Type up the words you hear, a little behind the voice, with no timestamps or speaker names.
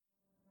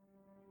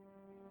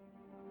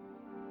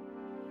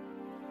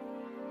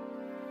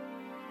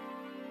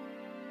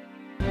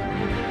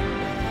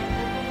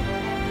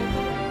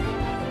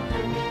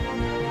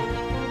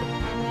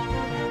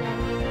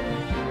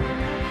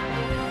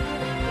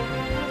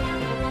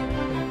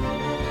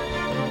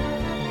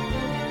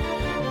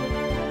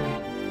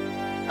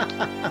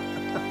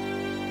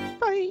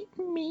Bite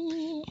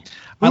me.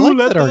 I like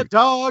let that our the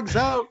dogs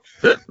out.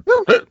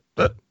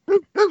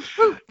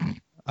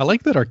 I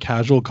like that our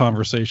casual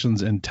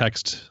conversations in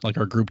text, like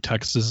our group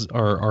texts,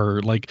 are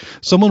like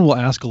someone will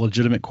ask a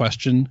legitimate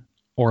question,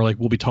 or like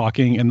we'll be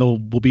talking and will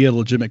be a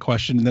legitimate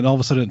question, and then all of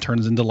a sudden it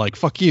turns into like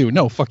 "fuck you,"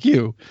 "no, fuck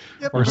you,"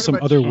 Yep, or pretty some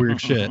much. other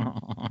weird shit.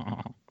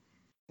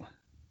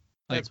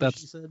 Like What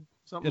she said.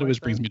 Something it always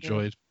like brings that, me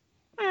joy.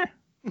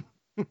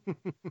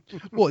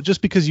 Well,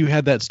 just because you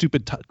had that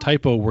stupid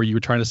typo where you were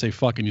trying to say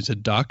 "fuck" and you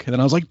said "duck," and then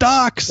I was like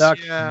 "ducks."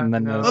 Ducks, Yeah, and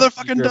then no. the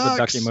Motherfucking duck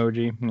ducks.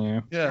 emoji.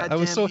 Yeah. Yeah, I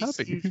was so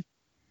happy.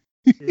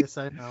 Yes,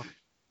 I know.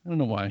 I don't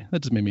know why.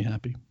 That just made me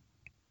happy.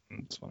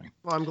 It's funny.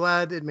 Well, I'm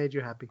glad it made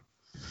you happy.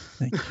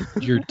 Thank you.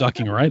 You're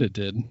ducking right. It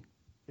did.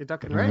 You're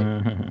ducking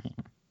right.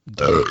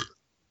 Good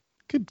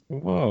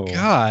Whoa.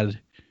 God.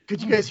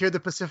 Could you guys hear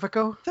the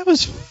Pacifico? That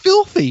was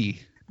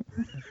filthy.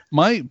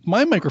 My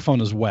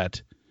microphone is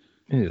wet.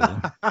 Ew.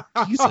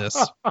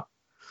 Jesus.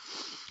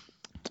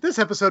 This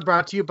episode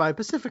brought to you by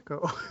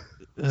Pacifico.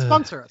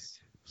 Sponsor us.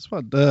 I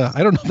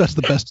don't know if that's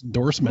the best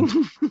endorsement.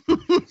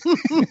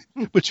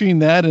 Between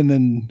that and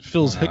then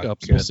Phil's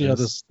hiccups, we'll see how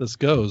this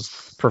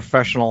goes.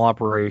 Professional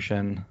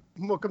operation.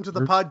 Welcome to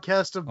the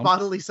podcast of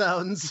bodily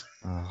sounds.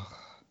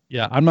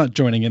 Yeah, I'm not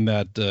joining in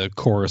that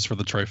chorus for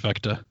the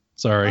trifecta.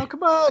 Sorry. Oh,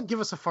 come on. Give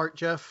us a fart,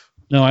 Jeff.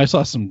 No, I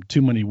saw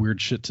too much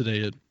weird shit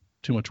today at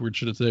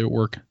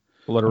work.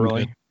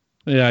 Literally.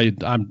 Yeah,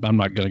 I'm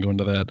not going to go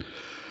into that.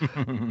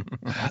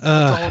 That's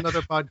a whole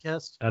another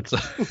podcast. That's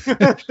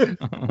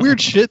weird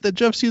shit that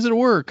Jeff sees at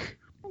work.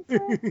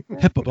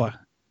 HIPAA.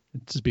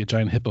 It'd just be a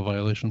giant HIPAA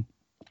violation.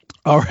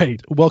 All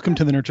right. Welcome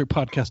to the Nurture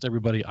Podcast,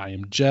 everybody. I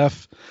am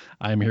Jeff.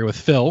 I am here with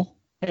Phil.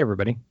 Hey,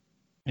 everybody.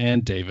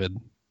 And David.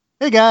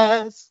 Hey,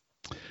 guys.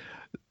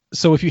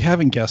 So if you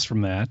haven't guessed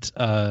from that,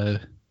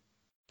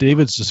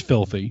 David's just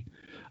filthy.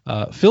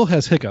 Phil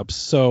has hiccups,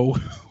 so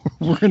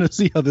we're going to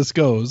see how this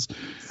goes.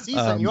 Si,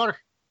 senor.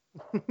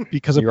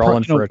 Because you're all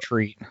in for a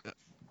treat.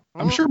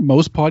 I'm sure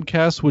most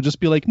podcasts would just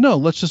be like, no,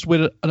 let's just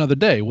wait another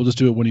day. We'll just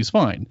do it when he's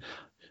fine.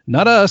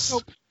 Not us.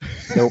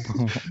 Nope.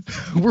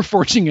 We're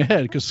forging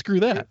ahead because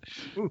screw that.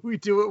 We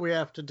do what we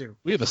have to do.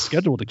 We have a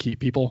schedule to keep,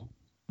 people.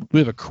 We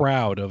have a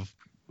crowd of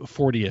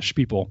 40-ish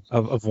people.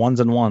 Of ones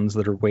and ones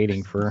that are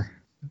waiting for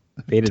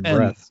bated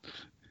breath.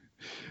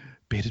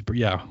 Bated breath,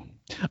 yeah.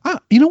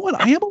 You know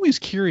what? I am always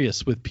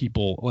curious with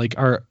people.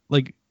 I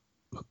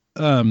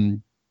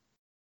don't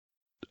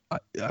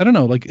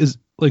know,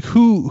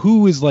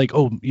 who is like,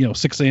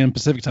 6 a.m.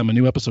 Pacific time, a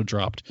new episode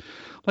dropped.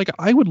 Like,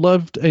 I would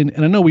love to, and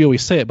I know we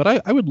always say it,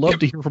 but I would love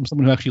to hear from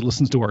someone who actually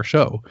listens to our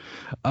show.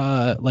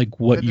 Like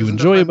what you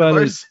enjoy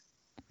about it.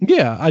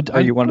 Yeah.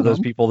 Are you one of those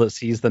people that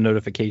sees the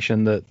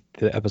notification that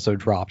the episode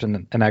dropped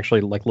and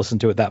actually like listen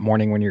to it that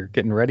morning when you're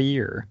getting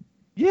ready, or?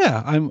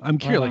 Yeah, I'm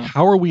curious. Like,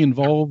 how are we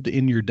involved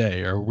in your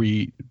day? Are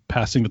we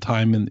passing the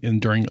time in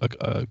during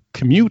a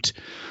commute?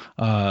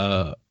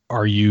 Are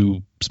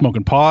you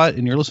smoking pot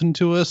and you're listening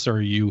to us?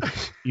 Or you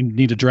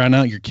need to drown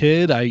out your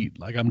kid?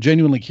 I'm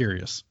genuinely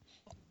curious.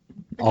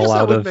 All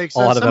out of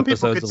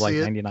episodes of like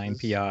 99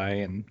 PI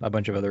and a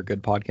bunch of other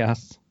good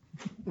podcasts.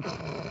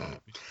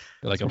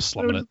 Like I'm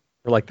slumming it.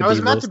 Or like I was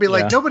about to be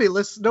like,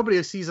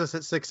 nobody sees us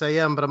at 6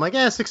 a.m. But I'm like,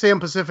 6 a.m.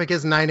 Pacific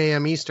is 9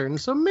 a.m. Eastern.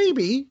 So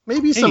maybe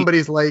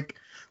somebody's like,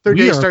 their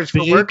day starts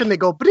for work and they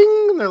go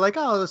bring and they're like,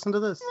 oh, listen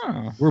to this.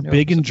 We're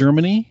big in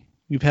Germany.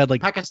 We've had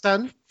like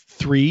Pakistan,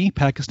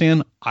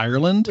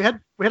 Ireland.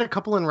 We had a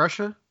couple in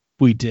Russia.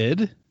 We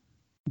did.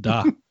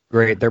 Duh.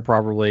 Great. They're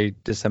probably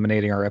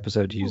disseminating our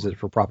episode to use it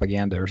for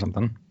propaganda or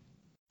something.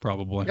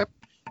 Probably. Yep.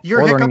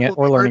 Or learning it,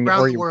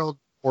 world.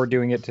 Or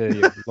doing it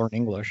to learn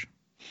English.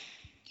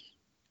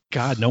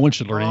 God, no one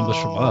should learn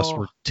English from us.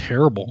 We're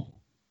terrible.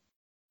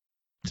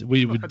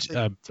 We would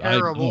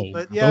terrible,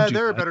 but yeah,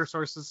 there are better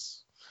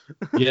sources.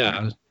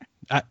 Yeah.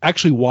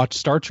 Actually watch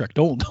Star Trek.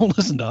 Don't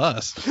listen to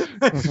us.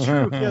 That's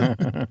true. Yeah.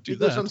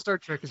 English on Star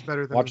Trek is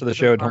better than watch the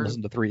show. Don't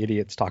listen to 3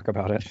 idiots talk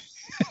about it.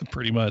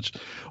 Pretty much.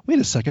 Wait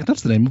a second.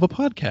 That's the name of a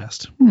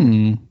podcast.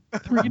 3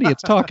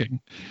 idiots talking.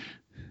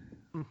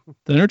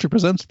 The Nurture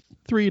presents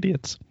 3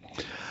 idiots.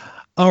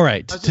 All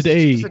right.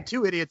 Today said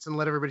 2 idiots and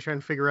let everybody try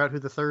and figure out who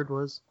the third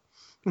was.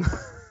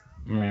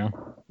 Yeah.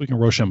 We can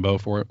Rochambeau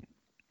for it.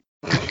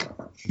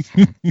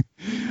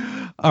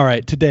 All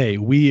right, today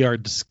we are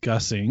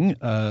discussing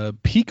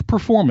Peak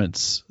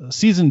Performance,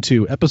 Season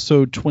 2,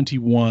 Episode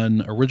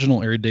 21,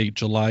 original air date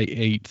July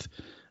 8th,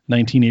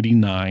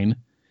 1989.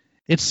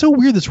 It's so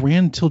weird this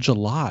ran until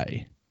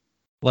July.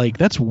 Like,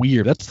 that's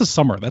weird. That's the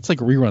summer. That's like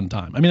rerun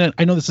time. I mean,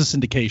 I know this is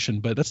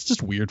syndication, but that's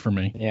just weird for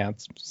me. Yeah,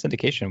 it's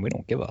syndication. We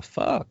don't give a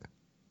fuck.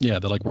 Yeah,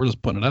 they're like, we're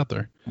just putting it out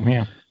there.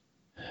 Yeah.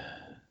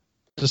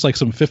 Just like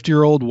some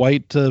 50-year-old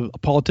white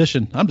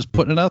politician. I'm just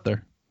putting it out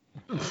there.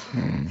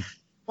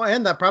 Well,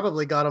 and that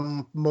probably got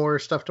them more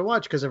stuff to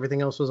watch because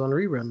everything else was on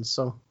reruns.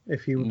 So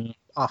if you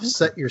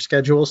offset your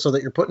schedule so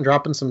that you're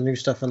dropping some new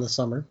stuff in the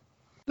summer.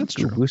 That's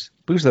true.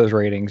 Boost those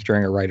ratings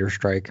during a writer's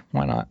strike.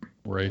 Why not?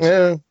 Right.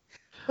 Yeah.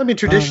 I mean,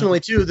 traditionally,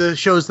 too, the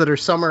shows that are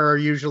summer are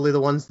usually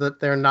the ones that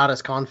they're not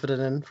as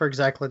confident in for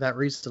exactly that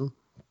reason.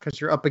 Because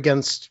you're up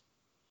against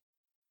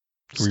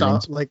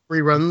stuff like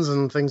reruns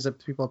and things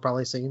that people have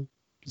probably seen.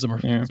 Summer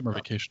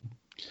vacation.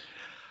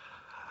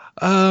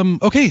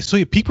 Okay, so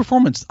yeah, peak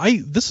performance.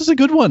 This is a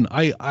good one.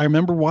 I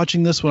remember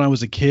watching this when I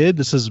was a kid.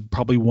 This is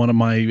probably one of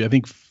my, I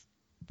think,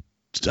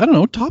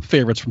 top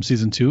favorites from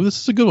season 2. This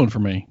is a good one for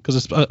me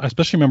because I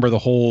especially remember the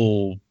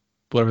whole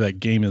whatever that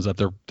game is that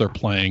they're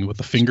playing with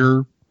the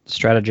finger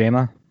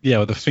Stratagema. Yeah,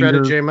 with the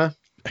finger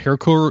hair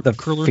curler, the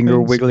finger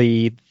things.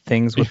 Wiggly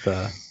things with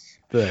the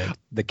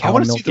cow I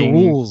want to see the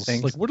rules.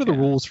 Things. Like, what are the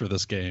rules for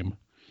this game?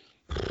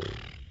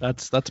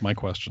 That's my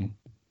question.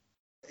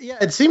 Yeah,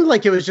 it seemed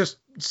like it was just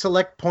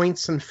select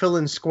points and fill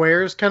in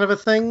squares kind of a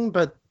thing,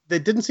 but they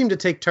didn't seem to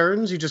take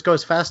turns. You just go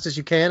as fast as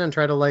you can and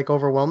try to like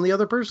overwhelm the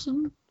other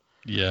person.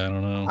 Yeah, I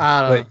don't know.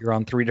 But you're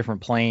on 3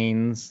 different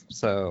planes,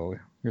 so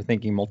you're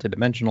thinking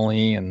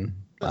multidimensionally, and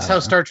that's how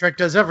Star Trek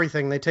does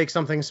everything. They take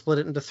something, split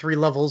it into 3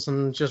 levels,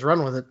 and just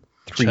run with it.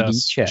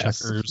 3D chess,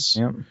 checkers,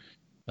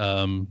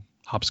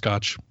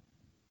 hopscotch.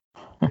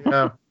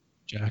 Yeah.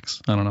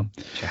 Jacks. I don't know.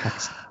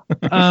 Jacks.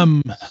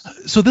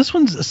 So this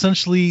one's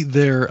essentially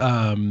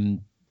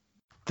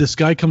this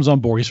guy comes on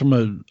board. He's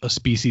from a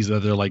species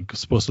that they're like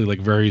supposedly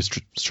like very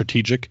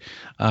strategic.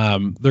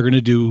 They're going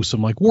to do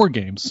some like war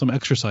games, some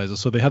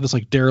exercises. So they have this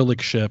like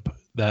derelict ship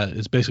that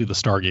is basically the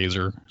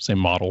Stargazer, same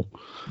model.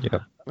 Yeah.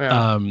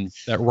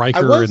 That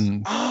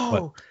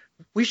Riker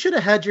we should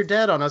have had your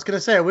dad on. I was going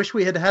to say, I wish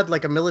we had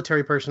like a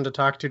military person to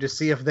talk to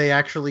see if they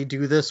actually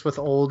do this with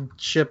old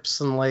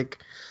ships and like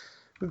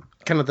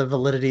kind of the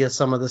validity of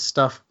some of this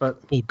stuff.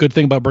 But good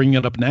thing about bringing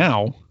it up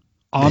now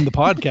on the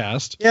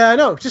podcast. Yeah, I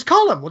know. Just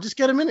call him. We'll just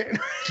get him in it.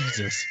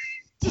 Jesus.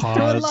 Just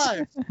do it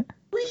live.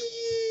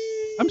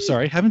 Whee! I'm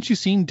sorry. Haven't you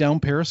seen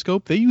Down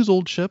Periscope? They use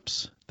old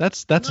ships.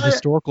 That's a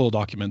historical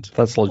document.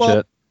 That's legit.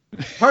 Well,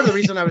 part of the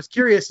reason I was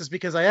curious is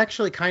because I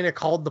actually kind of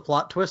called the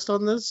plot twist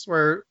on this,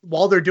 where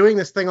while they're doing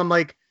this thing, I'm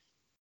like,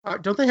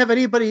 don't they have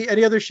any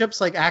other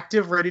ships like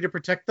active, ready to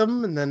protect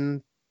them? And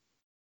then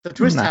the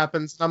twist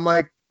happens. And I'm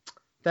like,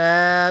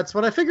 that's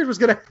what I figured was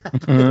going to happen.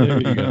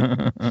 There you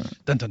go.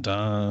 Dun, dun,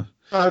 dun.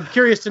 I'm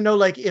curious to know,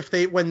 like, if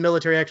when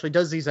military actually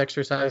does these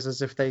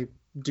exercises, if they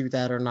do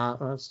that or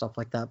not, stuff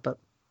like that. But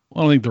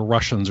well, I think the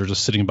Russians are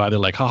just sitting by. They're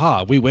like,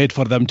 haha, we wait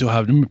for them to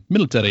have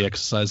military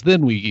exercise,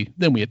 then we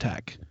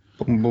attack.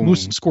 Boom, boom.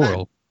 Moose and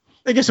squirrel.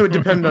 I guess it would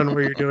depend on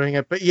where you're doing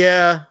it, but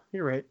yeah,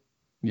 you're right.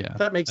 Yeah,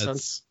 that makes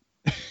sense.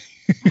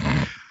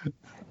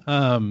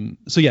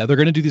 So yeah, they're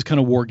going to do these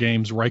kind of war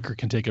games. Riker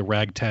can take a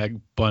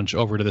ragtag bunch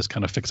over to this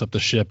kind of fix up the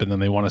ship, and then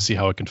they want to see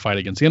how it can fight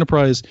against the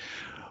Enterprise.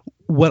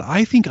 What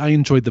I think I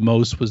enjoyed the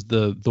most was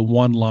the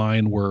one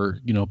line where,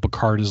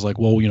 Picard is like,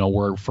 well,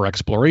 we're for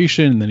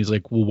exploration. And then he's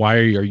like, well, why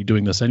are you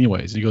doing this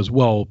anyways? And he goes,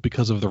 well,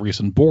 because of the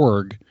recent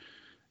Borg,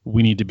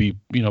 we need to be,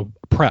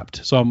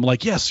 prepped. So I'm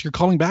like, yes, you're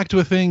calling back to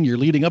a thing. You're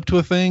leading up to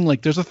a thing.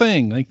 Like there's a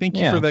thing. Like, thank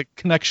you for that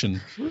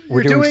connection.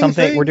 We're doing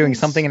something. We're doing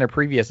something in a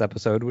previous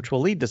episode, which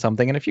will lead to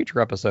something in a future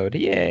episode.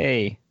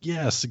 Yay.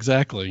 Yes,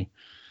 exactly.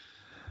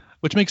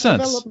 Which makes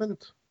sense.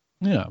 Development.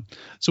 Yeah.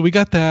 So we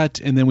got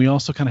that. And then we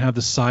also kind of have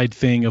the side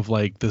thing of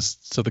like this.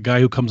 So the guy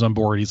who comes on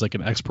board, he's like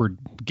an expert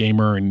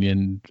gamer,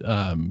 and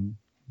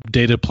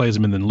Data plays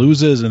him and then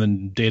loses. And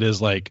then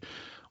Data's like,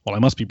 well, I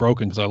must be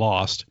broken because I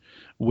lost,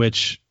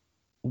 which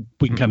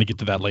we can kind of get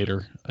to that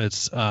later.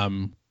 It's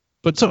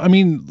but so I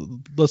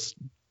mean, let's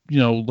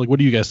like, what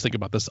do you guys think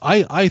about this?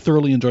 I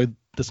thoroughly enjoyed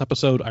this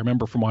episode. I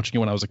remember from watching it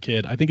when I was a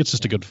kid. I think it's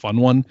just a good fun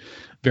one,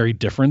 very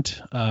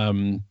different,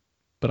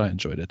 but I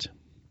enjoyed it.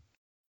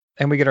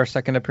 And we get our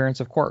second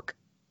appearance of Quark.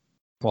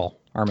 Well,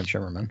 Armin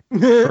Shimmerman.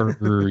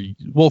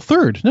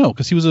 Third, no,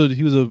 because he was a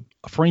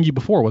Ferengi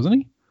before, wasn't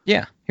he?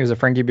 Yeah, he was a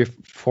Ferengi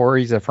before.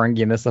 He's a Ferengi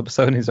in this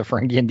episode, and he's a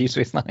Ferengi in Deep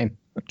Space Nine.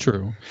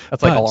 True.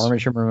 That's like all Armin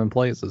Shimmerman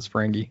plays is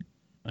Ferengi.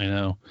 I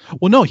know.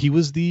 Well, no, he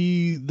was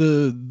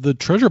the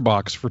treasure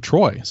box for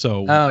Troy.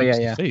 So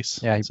yeah. Face.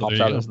 Yeah, he pops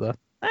out as the.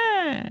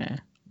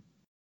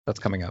 That's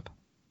coming up.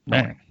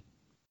 Yeah.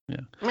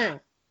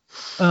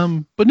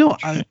 But no,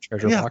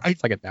 treasure box.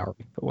 It's like a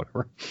dowry, but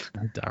whatever.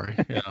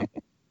 Dowry. Yeah.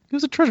 It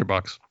was a treasure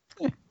box.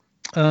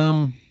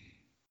 I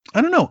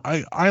don't know.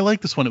 I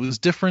like this one. It was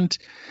different.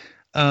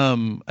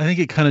 I think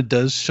it kind of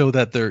does show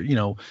that they're,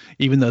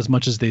 even as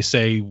much as they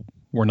say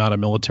we're not a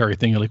military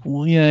thing, you're like,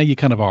 well, yeah, you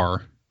kind of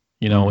are.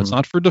 It's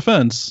not for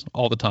defense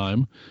all the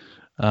time.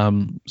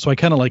 So I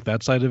kind of like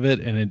that side of it,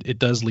 and it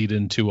does lead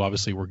into,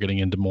 obviously, we're getting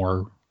into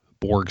more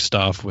Borg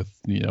stuff with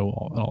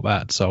all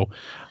that. So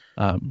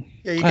yeah,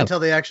 you can tell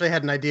they actually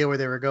had an idea where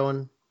they were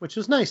going, which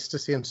was nice to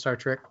see in Star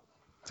Trek.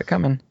 It's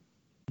coming.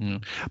 Yeah.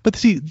 But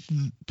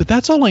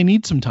that's all I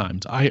need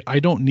sometimes. I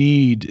don't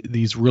need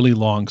these really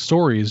long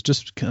stories.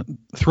 Just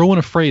throw in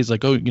a phrase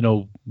like, oh,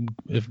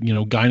 if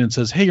Guinan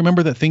says, hey,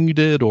 remember that thing you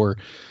did, or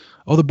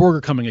oh, the Borg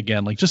are coming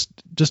again. Like just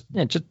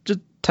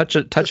touch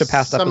a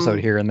past episode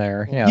here and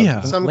there.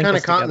 Yeah. Some kind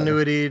of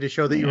continuity to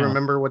show that you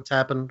remember what's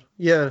happened.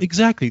 Yeah,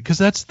 exactly.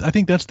 Because I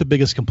think that's the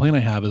biggest complaint I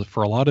have is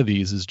for a lot of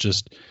these is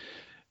just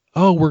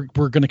oh, we're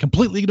going to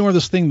completely ignore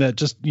this thing that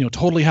just,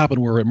 totally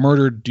happened where it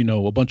murdered,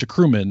 a bunch of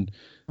crewmen,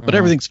 but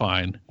everything's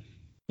fine.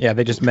 Yeah,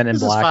 they just Men in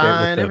This is Black it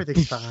fine. with the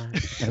Everything's fine.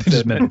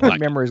 Just Men in Black.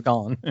 Memory's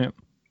gone.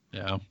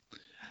 Yeah.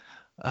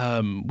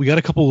 We got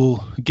a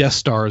couple guest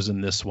stars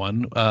in this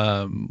one.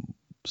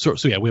 So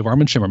yeah, we have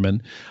Armin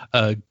Shimmerman.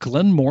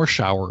 Glenn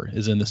Morshower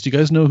is in this. Do you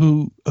guys know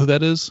who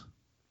that is?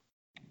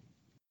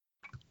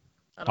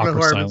 I don't know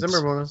who Armin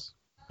Zimmerman is.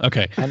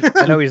 Okay.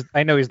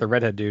 I know he's the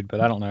redhead dude,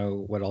 but I don't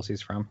know what else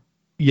he's from.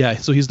 Yeah,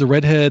 so he's the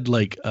redhead,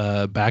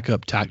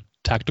 backup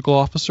tactical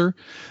officer.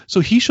 So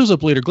he shows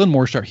up later. Glenn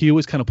Morshower, he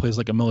always kind of plays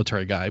like a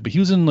military guy, but he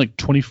was in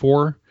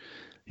 24.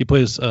 He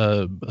plays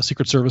a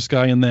Secret Service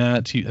guy in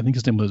that. I think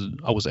his name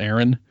was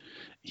Aaron.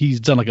 He's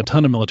done a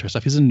ton of military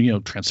stuff. He's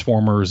in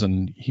Transformers,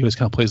 and he always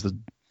kind of plays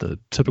the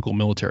typical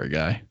military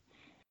guy.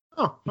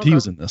 Oh, okay. He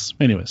was in this,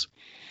 anyways.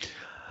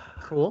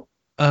 Cool.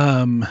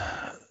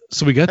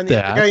 So we got and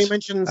that. The guy you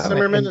mentioned,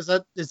 Zimmerman, is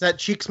that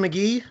Cheeks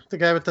McGee, the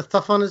guy with the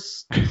stuff on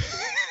his?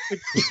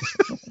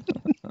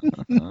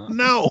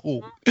 No.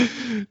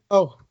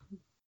 Oh.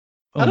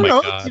 I don't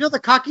know. God. You know the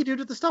cocky dude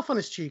with the stuff on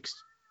his cheeks?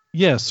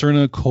 Yeah,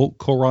 Serna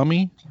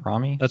Korami.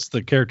 Rami? That's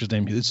the character's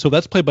name. So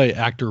that's played by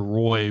actor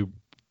Roy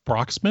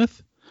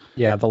Brocksmith.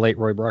 Yeah, the late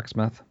Roy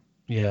Brocksmith.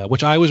 Yeah,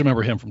 which I always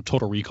remember him from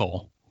Total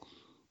Recall.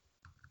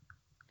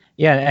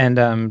 Yeah,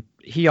 and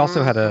he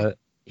also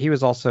he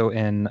was also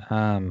in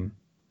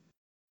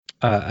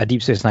a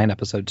Deep Space Nine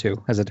episode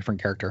too, as a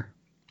different character.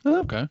 Oh,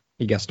 okay.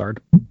 He guest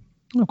starred.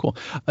 Oh, cool.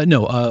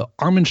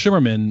 Armin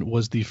Shimmerman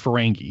was the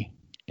Ferengi,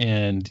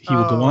 and he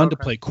would go on to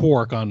play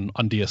Quark on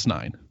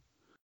DS9.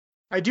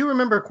 I do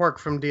remember Quark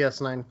from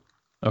DS9.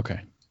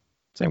 Okay.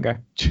 Same guy.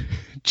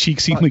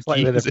 Cheeksy McGee.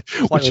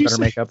 Slightly better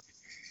makeup.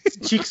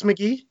 Cheeks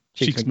McGee?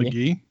 Cheeks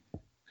McGee.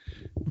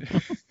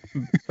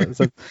 Is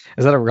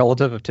that a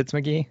relative of Tits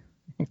McGee?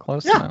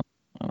 Close? Yeah.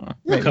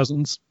 No.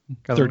 Cousins.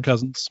 Third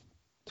cousins.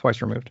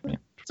 Twice removed. Yeah.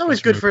 It's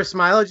always good for a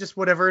smile, just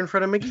whatever in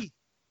front of McGee.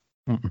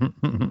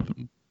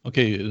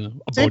 Okay.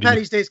 St.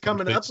 Patty's Day's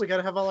coming up. We got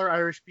to have all our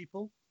Irish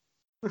people.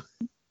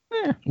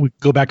 We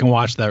go back and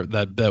watch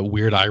that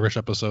weird Irish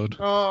episode.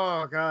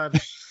 Oh, God.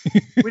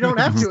 We don't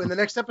have to. In the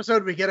next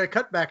episode, we get a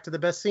cut back to the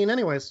best scene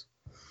anyways.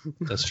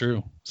 That's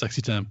true.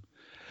 Sexy time.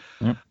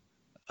 Yep.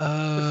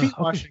 The feet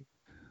washing.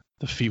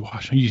 The feet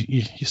washing.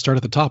 You start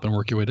at the top and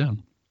work your way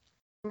down.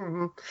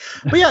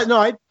 Mm-hmm. But yeah,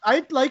 no,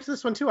 I liked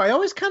this one too. I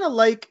always kind of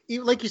like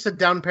you said,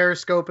 down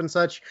Periscope and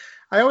such.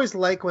 I always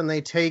like when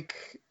they take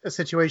a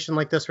situation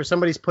like this where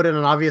somebody's put in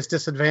an obvious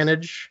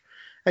disadvantage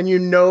and you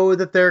know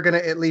that they're going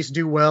to at least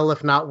do well,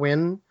 if not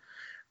win.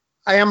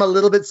 I am a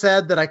little bit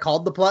sad that I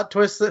called the plot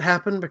twist that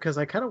happened because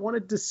I kind of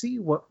wanted to see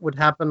what would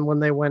happen when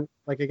they went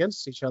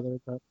against each other.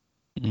 But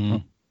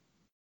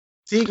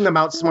seeing them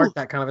outsmart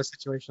that kind of a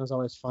situation is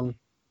always fun.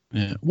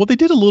 Yeah. Well, they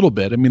did a little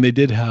bit. I mean, they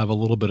did have a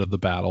little bit of the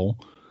battle.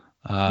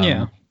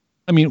 Yeah.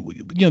 I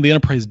mean, the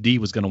Enterprise D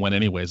was going to win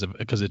anyways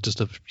because it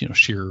just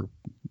sheer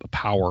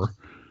power.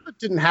 It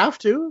didn't have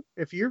to.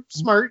 If you're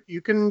smart,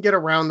 you can get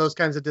around those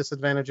kinds of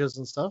disadvantages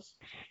and stuff.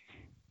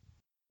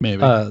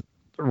 Maybe.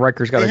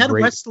 Riker's got they a had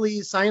great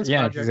Wesley's science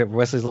project. Yeah, he's got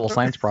Wesley's little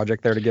science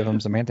project there to give him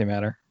some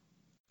antimatter.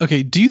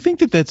 Okay, do you think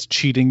that that's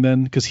cheating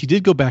then? Because he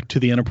did go back to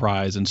the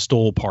Enterprise and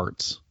stole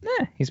parts.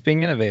 He's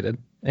being innovative.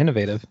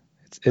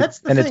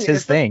 It's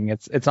his thing.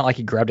 It's not like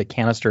he grabbed a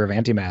canister of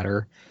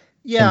antimatter.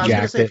 Yeah, I was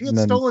going to say, if he had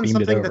stolen beamed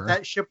something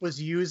that ship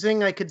was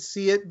using, I could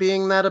see it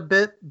being that a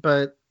bit,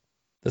 but...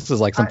 This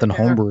is like something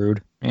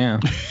homebrewed. Yeah.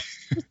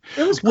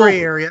 It was gray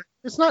area.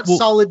 It's not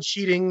solid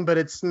cheating, but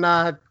it's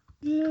not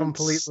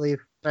completely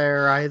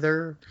fair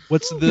either.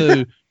 What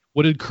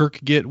did Kirk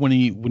get when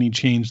he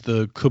changed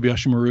the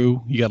Kobayashi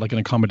Maru? He got an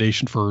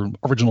accommodation for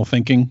original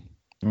thinking.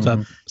 Is that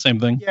the same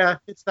thing? Yeah,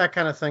 it's that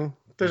kind of thing.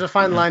 There's a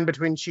fine line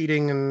between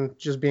cheating and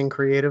just being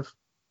creative.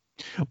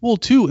 Well,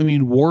 too, I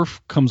mean,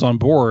 Worf comes on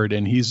board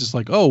and he's just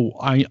like, oh,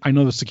 I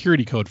know the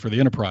security code for the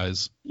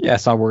Enterprise. Yeah,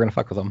 so we're going to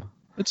fuck with them.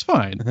 It's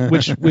fine.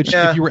 Which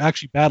if you were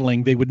actually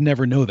battling, they would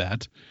never know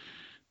that.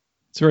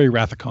 It's very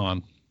Wrath of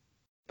Khan.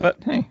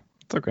 But, hey,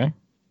 it's okay.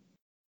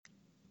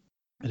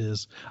 It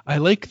is. I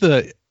like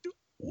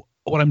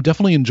what I'm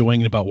definitely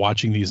enjoying about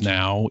watching these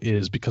now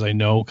is because I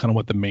know kind of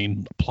what the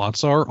main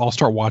plots are. I'll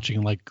start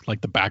watching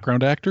like the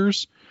background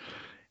actors.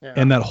 Yeah.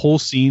 And that whole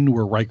scene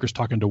where Riker's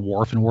talking to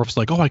Worf and Worf's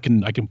like, oh, I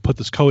can put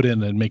this code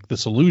in and make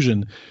this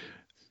illusion.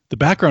 The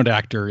background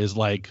actor is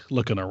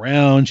looking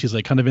around. She's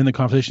kind of in the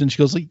conversation. And she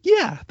goes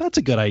yeah, that's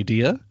a good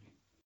idea.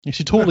 And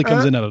she totally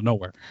comes in out of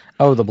nowhere.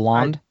 Oh, the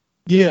blonde?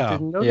 Yeah.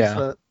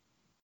 That.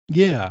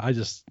 Yeah.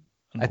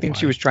 I think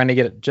she was trying to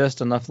get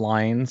just enough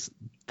lines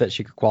that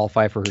she could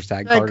qualify for her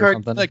SAG card or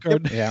something. SAG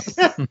card.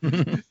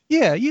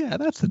 Yeah. yeah,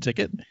 that's the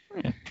ticket.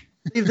 Yeah.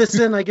 Leave this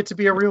in. I get to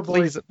be a real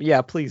boy.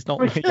 Please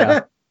don't.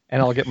 Yeah.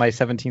 And I'll get my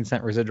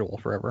 17-cent residual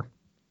forever.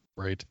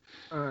 Right.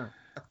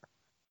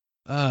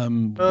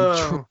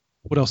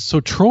 What else? So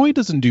Troy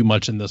doesn't do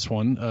much in this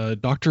one.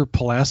 Dr.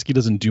 Pulaski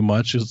doesn't do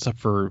much except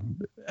for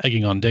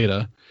egging on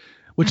Data,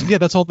 which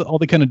that's all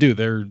they kind of do.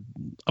 They're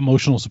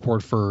emotional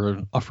support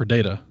for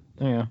Data.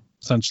 Yeah.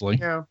 Essentially.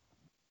 Yeah.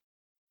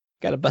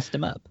 Gotta bust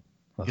him up.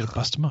 You gotta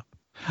bust him up.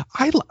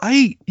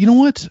 You know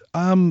what?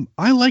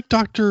 I like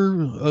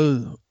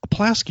Dr.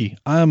 Pulaski.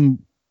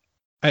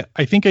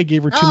 I think I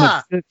gave her too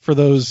much shit for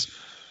those.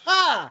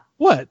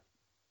 What?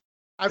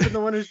 I've been the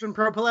one who's been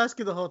pro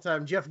Pulaski the whole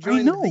time. Jeff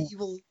joined the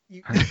evil.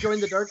 You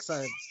joined the dark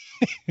side.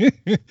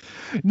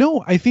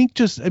 No, I think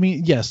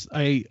yes,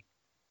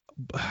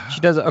 She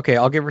does. Okay,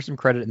 I'll give her some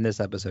credit in this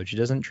episode. She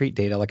doesn't treat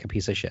Data like a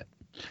piece of shit.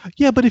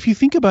 Yeah, but if you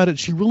think about it,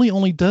 she really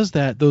only does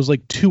those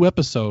like 2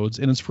 episodes,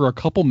 and it's for a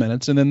couple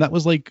minutes, and then that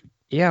was like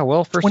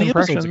first 20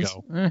 impressions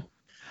episodes ago.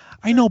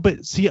 I know, but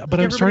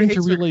I'm starting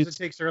to realize it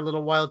takes her a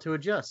little while to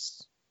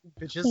adjust.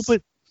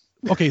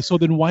 Okay, so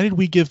then why did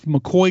we give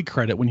McCoy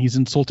credit when he's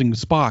insulting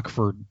Spock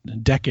for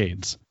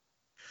decades?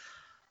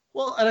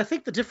 Well, and I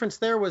think the difference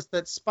there was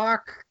that Spock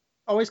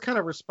always kind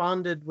of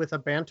responded with a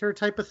banter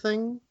type of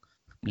thing.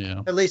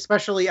 Yeah. At least,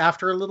 especially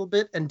after a little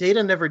bit, and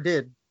Data never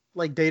did.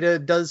 Like, Data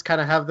does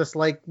kind of have this,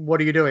 like, what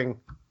are you doing?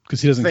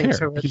 Because he doesn't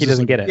care. He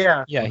doesn't get it.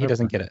 Yeah, he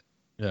doesn't get it.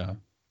 Yeah.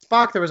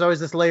 Spock, there was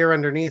always this layer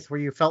underneath where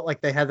you felt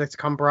like they had this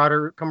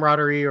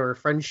camaraderie or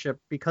friendship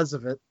because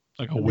of it.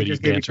 Like a witty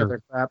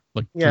banter.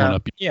 Like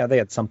yeah, they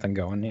had something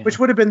going. Yeah. Which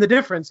would have been the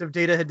difference if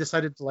Data had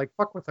decided to, like,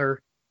 fuck with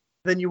her.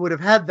 Then you would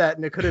have had that,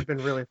 and it could have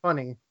been really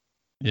funny.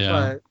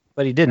 Yeah.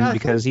 But he didn't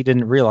because he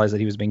didn't realize that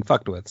he was being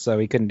fucked with, so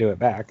he couldn't do it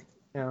back.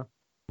 Yeah.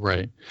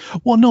 Right.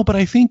 Well, no, but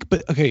I think,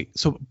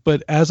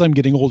 but as I'm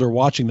getting older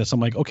watching this, I'm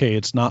like, okay,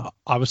 it's not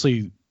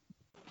obviously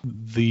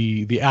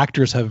the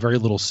actors have very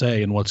little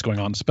say in what's going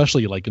on,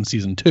 especially like in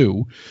season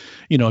 2.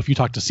 You know, if you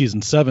talk to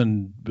season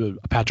 7,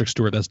 Patrick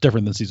Stewart, that's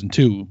different than season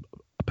 2,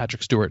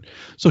 Patrick Stewart.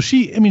 So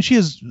she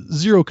has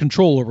zero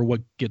control over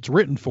what gets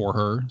written for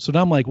her. So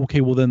now I'm like,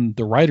 okay, well then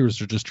the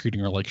writers are just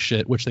treating her like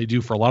shit, which they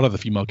do for a lot of the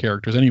female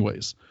characters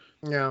anyways.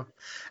 Yeah.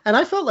 And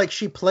I felt like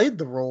she played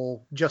the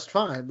role just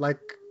fine. Like,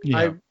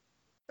 yeah.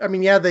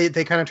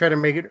 They kind of tried to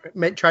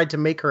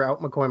make her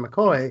out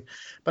McCoy,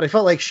 but I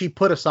felt like she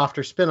put a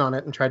softer spin on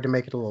it and tried to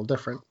make it a little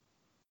different.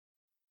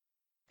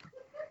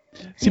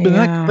 See,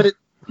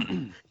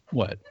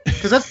 what?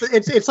 Because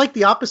it's like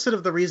the opposite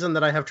of the reason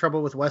that I have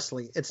trouble with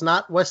Wesley. It's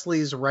not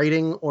Wesley's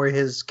writing or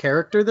his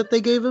character that they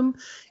gave him.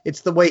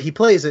 It's the way he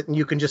plays it, and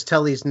you can just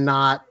tell he's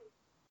not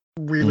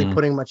really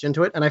putting much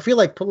into it. And I feel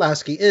like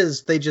Pulaski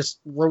they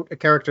just wrote a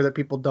character that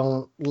people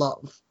don't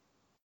love.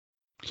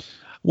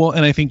 Well,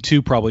 and I think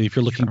too, probably if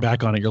you're looking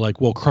back on it, you're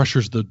like, well,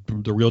 Crusher's the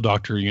real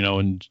doctor, you know,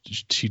 and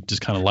she just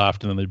kind of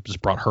left, and then they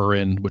just brought her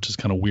in, which is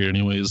kind of weird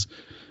anyways,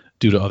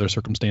 due to other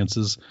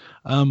circumstances.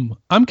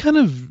 I'm kind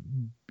of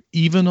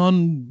even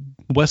on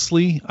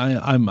Wesley.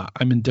 I'm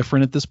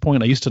indifferent at this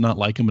point. I used to not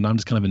like him, but I'm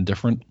just kind of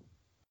indifferent.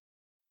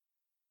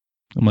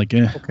 I'm like,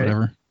 okay.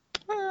 Whatever.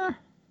 I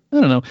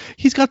don't know.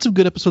 He's got some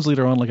good episodes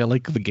later on. Like I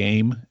like The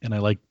Game, and I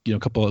like a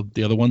couple of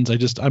the other ones.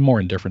 I'm more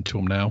indifferent to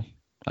him now,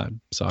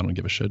 so I don't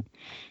give a shit.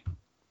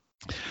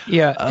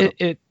 Yeah,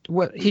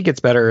 he gets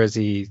better as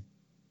we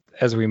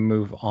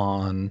move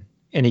on,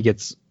 and he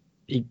gets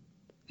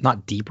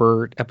not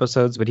deeper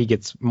episodes, but he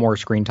gets more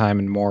screen time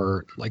and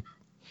more like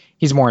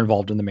he's more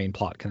involved in the main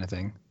plot kind of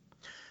thing.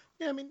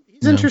 Yeah, I mean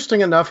he's interesting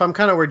enough. I'm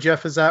kind of where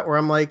Jeff is at, where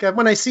I'm like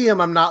when I see him,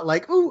 I'm not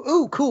like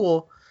ooh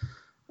cool.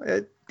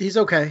 He's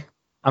okay.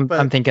 I'm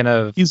thinking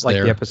of like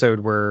there. the episode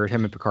where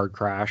him and Picard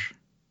crash.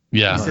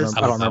 Yeah,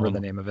 I don't remember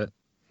the name of it.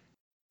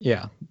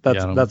 Yeah,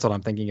 that's what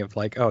I'm thinking of.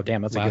 Like, oh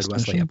damn, that's a good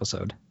Wesley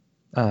episode.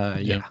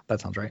 Yeah,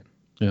 that sounds right.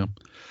 Yeah.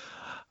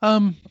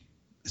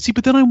 See,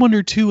 but then I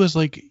wonder too, is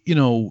like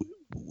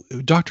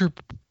Doctor,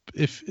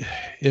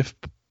 if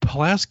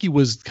Pulaski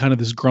was kind of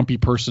this grumpy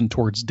person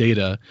towards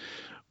Data,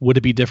 would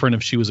it be different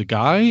if she was a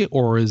guy,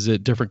 or is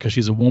it different because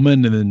she's a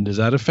woman? And then does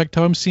that affect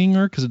how I'm seeing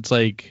her? Because it's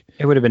like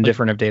it would have been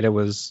different if Data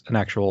was an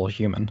actual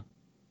human,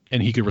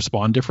 and he could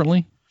respond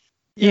differently.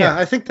 Yeah,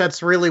 I think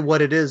that's really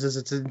what it is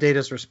it's in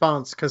Data's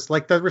response. Because,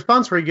 like, the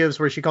response where he gives,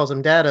 where she calls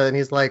him Data, and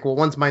he's like, well,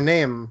 one's my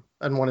name,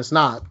 and one is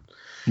not.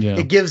 Yeah.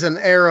 It gives an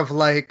air of,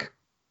 like,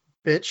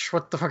 bitch,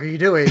 what the fuck are you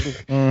doing?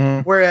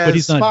 Whereas but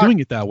he's not Spock, doing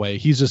it that way.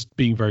 He's just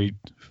being very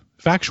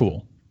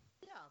factual.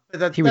 Yeah,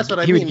 that's what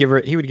I mean.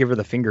 He would give her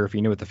the finger if he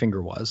knew what the finger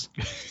was.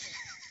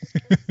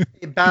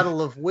 A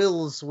battle of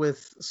wills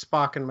with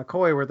Spock and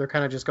McCoy, where they're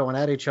kind of just going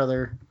at each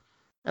other,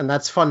 and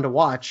that's fun to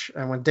watch.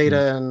 And when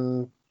Data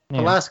and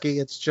Pulaski,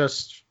 it's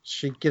just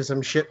she gives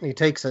him shit and he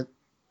takes it.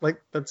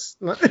 Like that's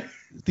not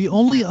the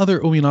only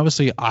other. I mean,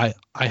 obviously, I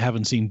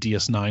haven't seen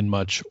DS9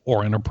 much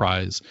or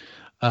Enterprise.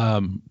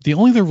 The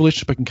only other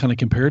relationship I can kind of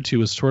compare it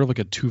to is sort of like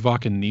a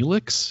Tuvok and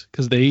Neelix,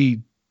 because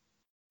they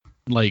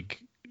like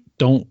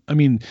don't. I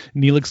mean,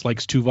 Neelix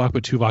likes Tuvok,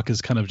 but Tuvok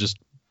is kind of just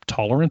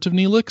tolerant of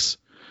Neelix.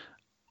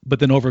 But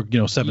then over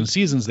 7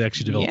 seasons, they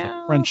actually develop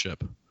a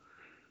friendship.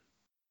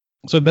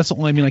 So that's the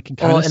only. I mean, I can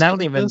kind of. And I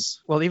don't even.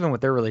 Well, even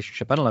with their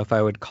relationship, I don't know if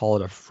I would call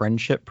it a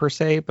friendship per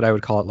se, but I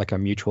would call it like a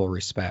mutual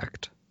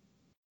respect.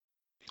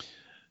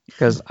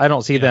 Because I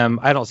don't see them.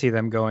 I don't see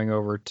them going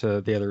over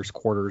to the other's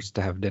quarters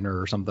to have dinner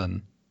or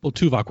something. Well,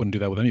 Tuvok wouldn't do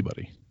that with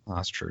anybody. Oh,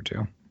 that's true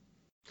too.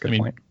 Good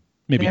point.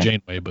 Maybe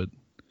Janeway, but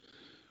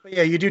But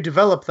yeah, you do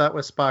develop that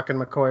with Spock and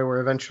McCoy, where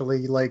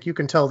eventually, like, you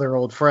can tell they're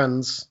old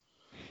friends.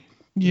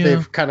 Yeah.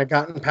 They've kind of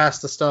gotten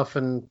past the stuff,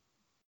 and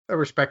a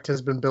respect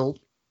has been built.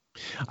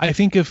 I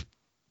think if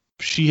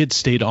she had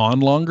stayed on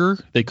longer,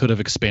 they could have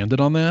expanded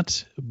on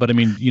that. But I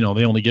mean,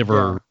 they only give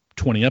her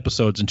 20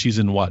 episodes, and she's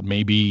in what,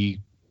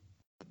 maybe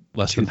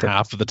less than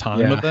half of the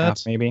time of that,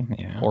 half maybe,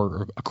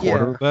 or a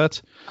quarter of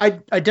that.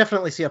 I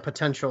definitely see a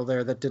potential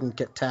there that didn't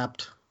get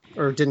tapped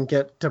or didn't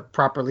get to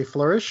properly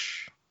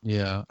flourish.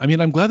 Yeah, I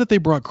mean, I'm glad that they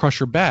brought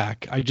Crusher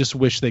back. I just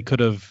wish they could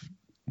have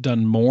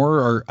done more,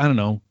 or I don't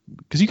know,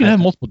 because you can have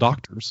multiple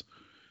doctors.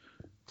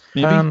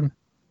 Maybe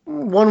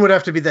one would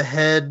have to be the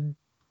head.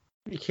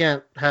 You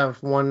can't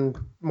have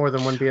more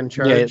than one be in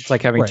charge. Yeah, it's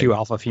like having two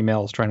alpha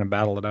females trying to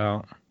battle it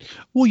out.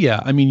 Well, yeah,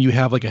 I mean, you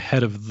have like a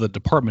head of the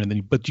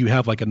department, but you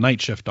have like a night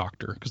shift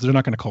doctor, because they're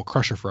not going to call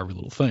Crusher for every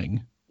little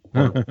thing,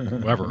 or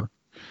whoever.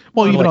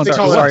 Well, even on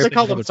sorry,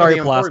 sorry,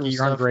 Pulaski,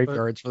 you're on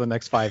graveyards for the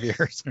next 5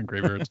 years.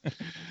 Graveyards.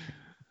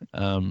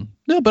 No,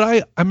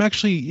 but I'm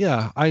actually,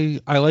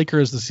 I like her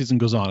as the season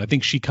goes on. I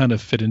think she kind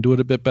of fit into it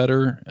a bit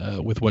better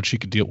with what she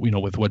could deal,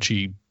 with what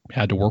she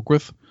had to work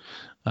with.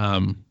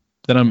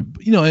 Then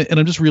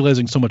I'm just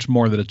realizing so much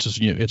more that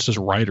it's just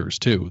writers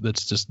too.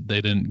 That's just,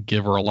 they didn't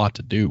give her a lot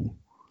to do.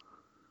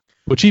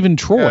 Which even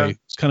Troy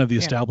is kind of the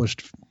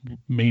established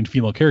main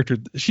female character.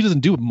 She doesn't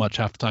do much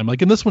half the time.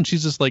 Like in this one,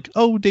 she's just like,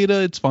 oh,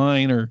 Data, it's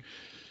fine, or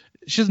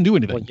she doesn't do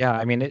anything. Well, yeah,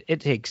 I mean,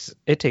 it takes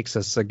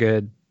us a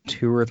good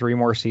 2 or 3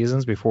 more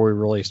seasons before we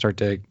really start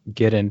to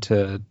get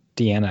into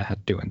Deanna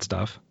doing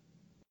stuff.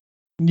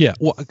 Yeah,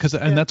 well,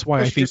 and that's why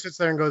I think she sits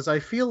there and goes, I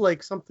feel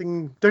like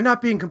they're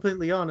not being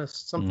completely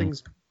honest.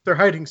 They're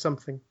hiding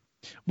something.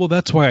 Well,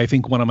 that's why I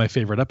think one of my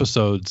favorite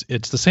episodes,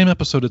 it's the same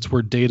episode. It's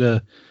where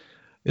Data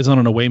is on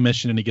an away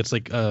mission and he gets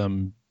like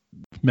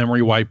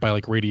memory wiped by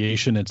like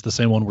radiation. It's the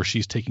same one where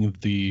she's taking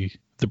the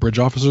bridge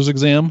officer's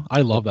exam.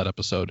 I love that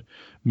episode,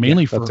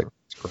 mainly for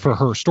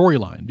her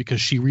storyline,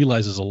 because she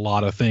realizes a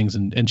lot of things,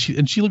 and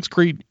she looks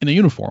great in a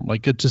uniform.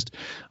 Like I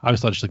always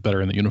thought she looked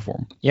better in the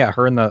uniform. Yeah,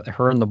 her in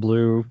the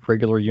blue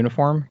regular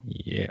uniform.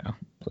 Yeah,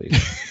 please.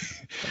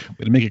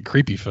 Way to make it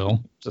creepy,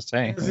 Phil. Just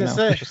saying.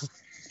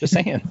 Just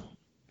saying.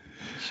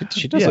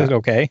 She does look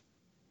okay.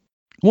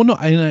 Well, no,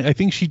 I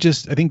think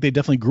I think they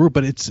definitely grew,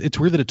 but it's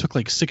weird that it took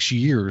like 6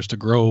 years to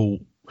grow.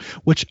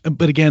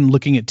 But again,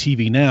 looking at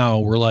TV now,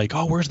 we're like,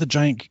 oh, where's the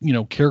giant,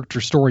 character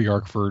story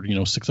arc for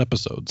 6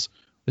 episodes?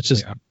 It's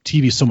just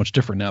TV is so much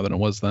different now than it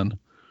was then.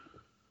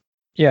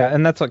 Yeah,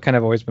 and that's what kind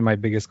of always been my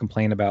biggest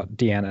complaint about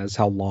Deanna, is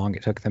how long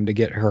it took them to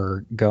get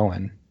her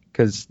going,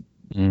 because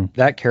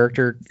that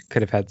character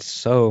could have had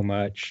so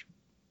much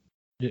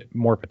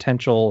more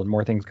potential and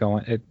more things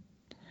going.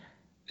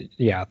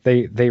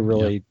 They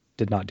really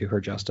did not do her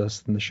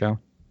justice in the show.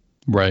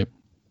 Right.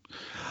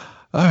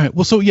 All right.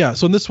 Well, so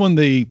in this one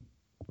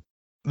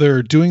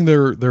they're doing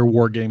their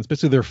war games.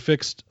 Basically, they're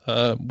fixed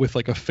with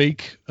like a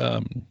fake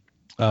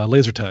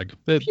laser tag.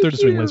 They're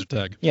just doing laser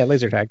tag. Yeah,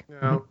 laser tag.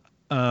 Yeah.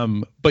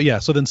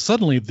 But so then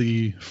suddenly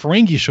the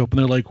Ferengi show up and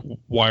they're like,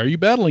 why are you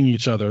battling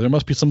each other? There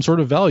must be some sort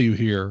of value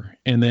here.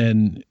 And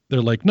then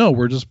they're like, no,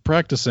 we're just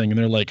practicing. And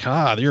they're like,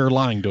 you're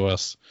lying to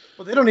us.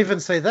 Well, they don't even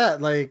say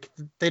that. Like,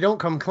 they don't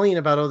come clean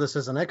about, oh, this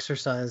is an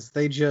exercise.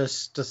 They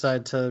just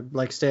decide to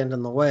like stand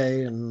in the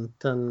way and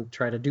then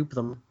try to dupe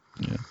them.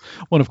 Yeah.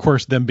 Well, and of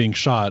course, them being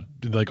shot,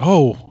 like,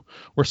 oh,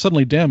 we're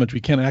suddenly damaged. We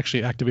can't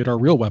actually activate our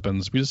real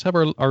weapons. We just have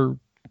our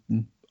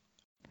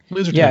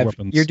laser tag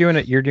weapons.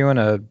 You're doing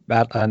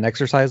an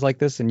exercise like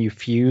this, and you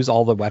fuse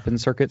all the weapon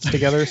circuits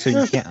together, so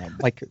you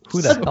can't. Like,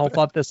 who the hell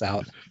thought this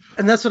out?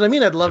 And that's what I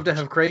mean. I'd love to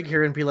have Craig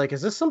here and be like,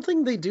 is this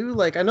something they do?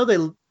 Like,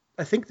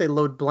 I think they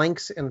load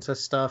blanks into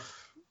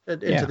stuff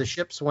into the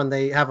ships when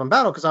they have them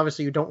battle, because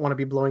obviously you don't want to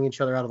be blowing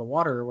each other out of the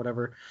water or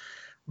whatever.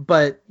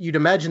 But you'd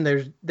imagine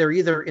they're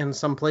either in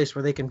some place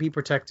where they can be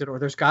protected, or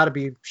there's got to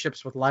be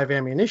ships with live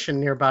ammunition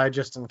nearby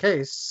just in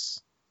case.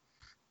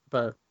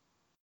 But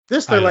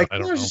they're like,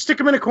 just stick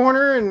them in a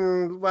corner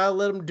and let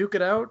them duke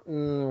it out,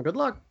 and good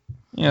luck.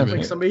 Yeah,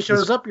 like somebody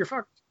shows up, you're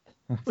fucked.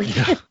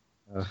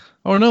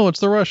 Oh no, it's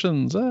the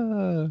Russians.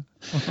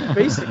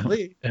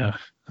 Basically. Yeah.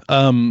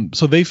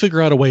 So they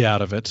figure out a way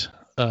out of it.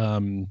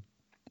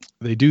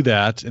 They do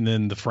that, and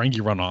then the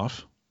Ferengi run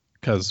off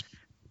because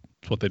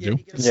that's what they do.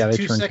 They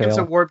 2 seconds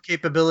of warp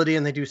capability,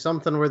 and they do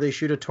something where they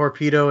shoot a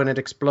torpedo and it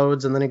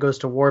explodes, and then it goes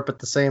to warp at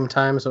the same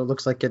time, so it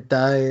looks like it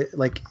died.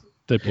 Like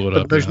they blew it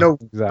up.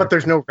 But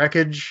there's no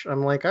wreckage.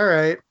 I'm like, all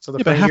right. So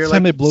but half the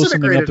time they blow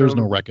something up, there's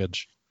no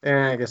wreckage.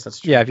 Yeah, I guess that's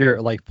true. Yeah, if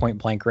you're like point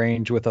blank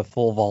range with a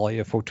full volley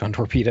of photon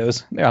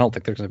torpedoes, I don't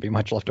think there's going to be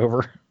much left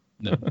over.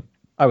 No.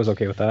 I was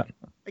okay with that.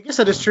 I guess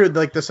that is true.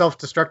 Like the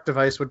self-destruct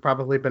device would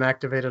probably have been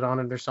activated on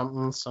it or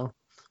something. So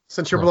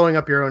since you're blowing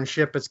up your own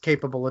ship, it's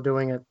capable of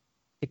doing it.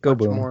 Go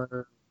boom.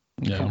 More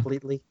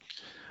completely.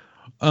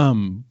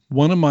 One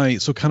of my,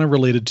 so kind of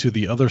related to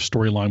the other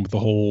storyline with the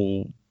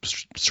whole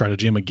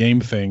stratagema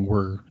game thing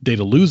where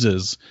Data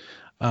loses,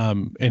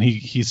 and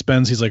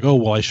he's like, oh,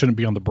 well, I shouldn't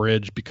be on the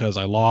bridge because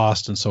I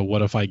lost, and so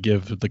what if I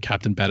give the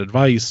captain bad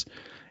advice?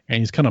 And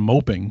he's kind of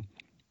moping.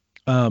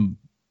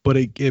 but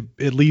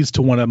it leads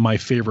to one of my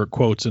favorite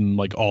quotes in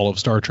like all of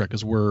Star Trek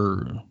is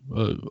where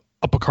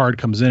a Picard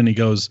comes in and he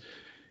goes,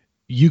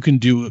 "You can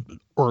do,"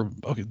 or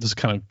okay, this is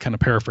kind of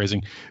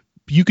paraphrasing.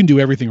 "You can do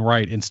everything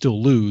right and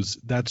still lose.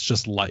 That's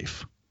just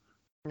life."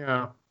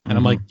 Yeah. And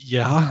I'm like,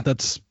 yeah,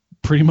 that's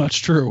pretty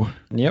much true.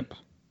 Yep.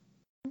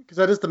 Because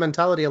that is the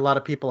mentality a lot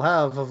of people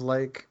have of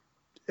like,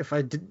 if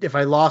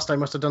I lost, I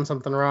must have done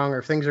something wrong, or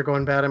if things are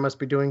going bad, I must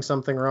be doing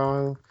something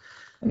wrong.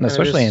 And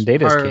especially in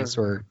Data's case,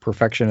 where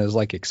perfection is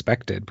like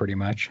expected, pretty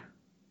much.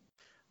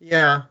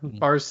 Yeah,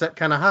 bar's set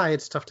kind of high.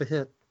 It's tough to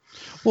hit.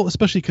 Well,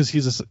 especially because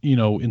he's,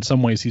 in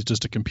some ways he's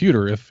just a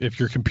computer. If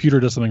your computer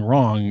does something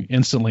wrong,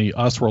 instantly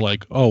we're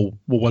like, oh,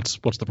 well, what's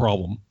the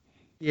problem?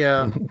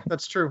 Yeah,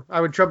 that's true. I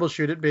would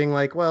troubleshoot it, being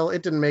like, well,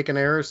 it didn't make an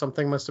error.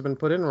 Something must have been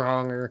put in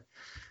wrong, or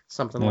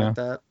something like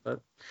that.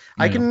 But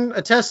I can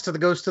attest to the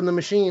Ghost in the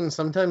Machine.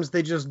 Sometimes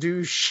they just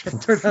do shit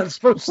they're not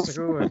supposed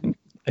to.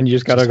 And you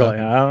just gotta go, I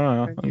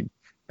don't know.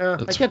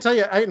 I can't tell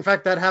you. In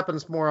fact, that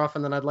happens more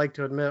often than I'd like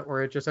to admit,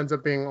 where it just ends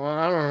up being, well,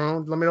 I don't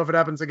know. Let me know if it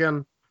happens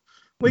again.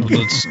 Like,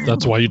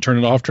 that's why you turn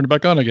it off, turn it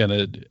back on again.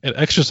 It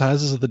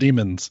exercises the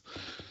demons.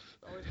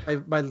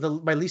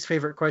 My least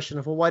favorite question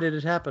of, well, why did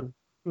it happen?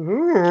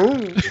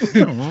 Because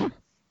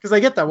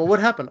I get that. Well, what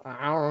happened?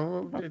 I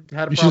don't know. It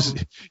had a problem.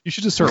 You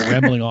should just start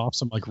rambling off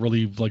some like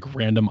really like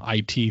random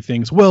IT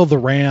things. Well, the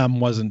RAM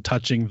wasn't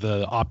touching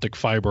the optic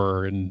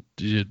fiber, and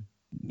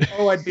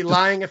I'd be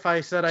lying if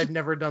I said I'd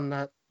never done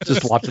that.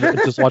 Just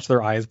watch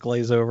their eyes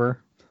glaze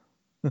over.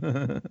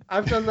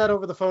 I've done that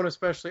over the phone,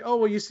 especially. Oh,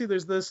 well, you see,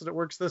 there's this, and it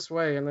works this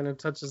way, and then it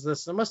touches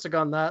this. It must have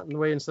gone that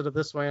way instead of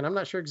this way, and I'm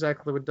not sure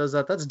exactly what does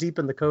that. That's deep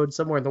in the code,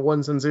 somewhere in the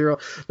ones and zero.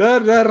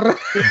 They're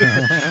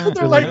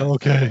like,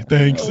 okay,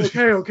 thanks.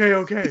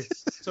 Okay.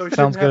 So it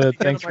sounds good.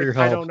 Thanks for your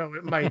help. I don't know.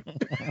 It might.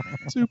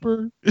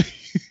 Super.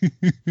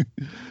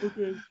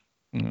 Okay.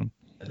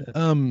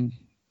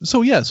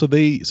 So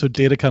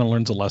Data kind of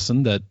learns a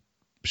lesson that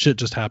shit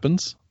just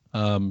happens.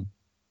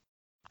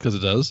 Because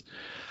it does.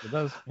 It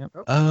does. Yep.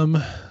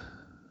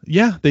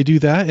 Yeah, they do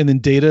that, and then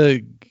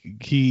Data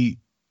he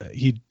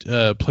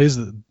plays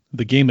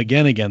the game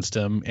again against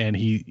him, and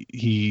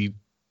he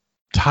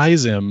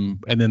ties him,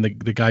 and then the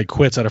guy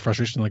quits out of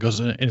frustration. Like goes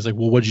and he's like,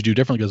 "Well, what'd you do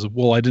differently?" He goes,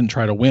 "Well, I didn't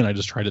try to win. I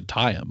just tried to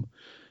tie him,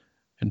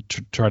 and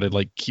try to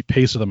like keep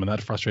pace with him, and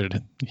that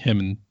frustrated him."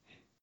 And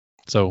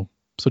so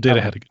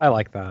Data I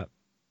like that.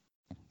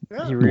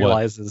 Yeah. He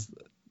realizes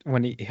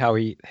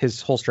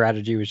his whole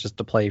strategy was just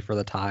to play for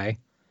the tie.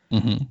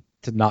 Mm-hmm.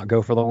 To not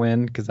go for the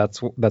win, because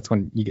that's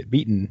when you get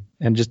beaten,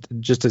 and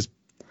just as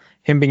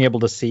him being able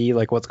to see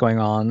like what's going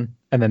on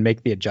and then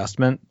make the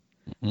adjustment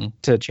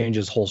to change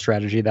his whole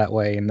strategy that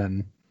way, and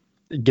then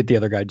get the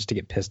other guy just to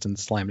get pissed and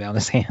slam down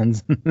his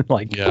hands.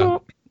 Like, yeah.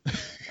 I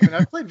mean,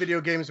 I've played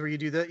video games where you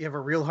do that. You have a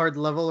real hard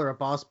level or a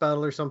boss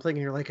battle or something,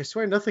 and you're like, I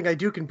swear nothing I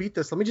do can beat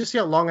this. Let me just see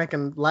how long I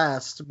can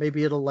last.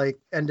 Maybe it'll like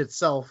end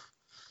itself.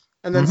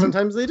 And then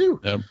sometimes they do.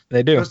 Yep.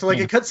 They do. It goes to like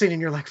a cutscene, and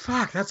you're like,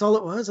 "Fuck, that's all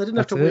it was. I didn't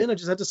have to win. I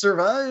just had to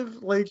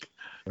survive." Like,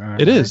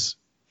 it is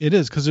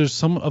because there's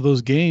some of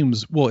those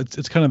games. Well,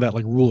 it's kind of that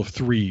like rule of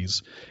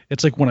threes.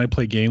 It's like when I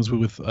play games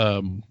with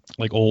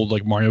like old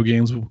like Mario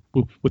games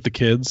with the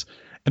kids,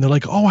 and they're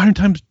like, "Oh, how many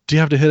times do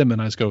you have to hit him?"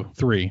 And I just go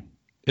 3.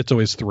 It's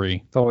always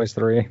 3. It's always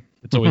 3.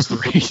 It's always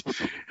 3.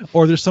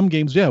 Or there's some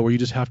games, where you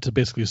just have to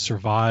basically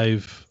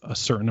survive a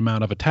certain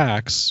amount of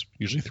attacks,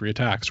 usually 3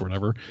 attacks or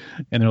whatever.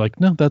 And they're like,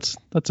 no, that's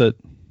it.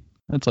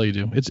 That's all you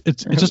do.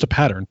 It's just a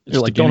pattern. It's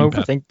You're like, don't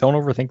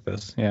overthink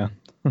this. Yeah.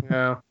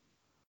 Yeah.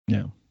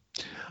 Yeah.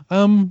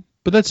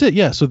 But that's it.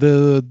 Yeah. So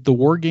the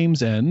war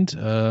games end.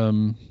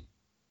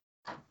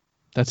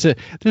 That's it.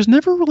 There's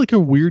never like a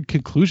weird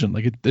conclusion.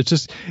 Like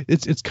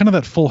it's kind of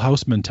that Full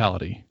House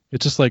mentality.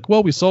 It's just like,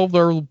 well, we solved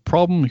our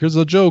problem. Here's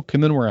a joke,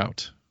 and then we're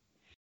out.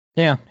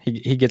 Yeah,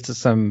 he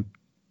gets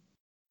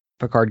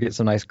Picard gets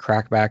some nice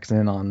crackbacks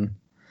in on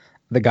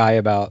the guy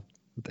about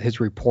his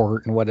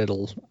report and what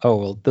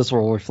this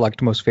will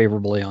reflect most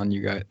favorably on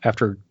you guys,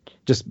 after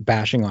just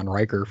bashing on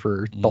Riker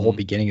for the whole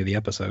beginning of the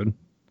episode.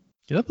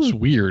 Yeah, that was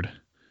weird.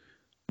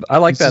 I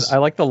like that. I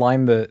like the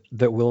line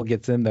that Will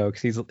gets in though,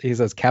 because he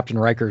says Captain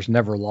Riker's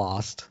never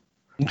lost,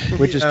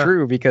 which is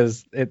true,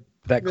 because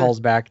that calls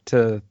back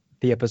to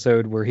the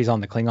episode where he's on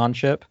the Klingon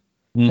ship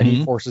and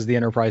he forces the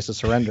Enterprise to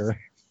surrender.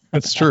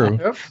 That's true.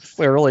 Yep.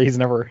 Clearly, he's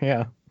never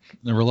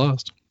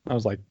lost. I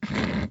was like,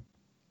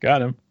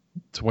 got him.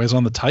 It's why he's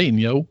on the Titan,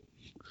 yo.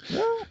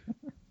 Yeah.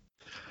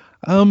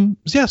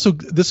 So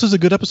this is a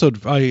good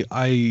episode. I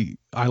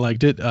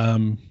liked it.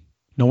 No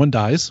one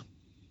dies.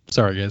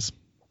 Sorry, guys.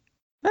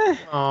 Aww.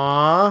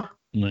 I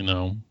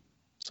know.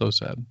 So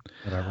sad.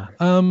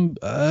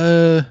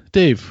 Whatever.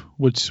 Dave,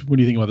 what do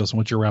you think about this one?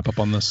 What's your wrap up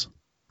on this?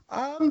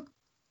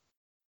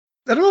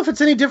 I don't know if it's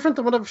any different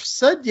than what I've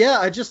said. Yeah,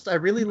 I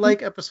really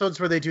like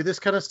episodes where they do this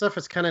kind of stuff.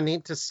 It's kind of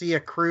neat to see a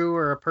crew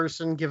or a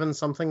person given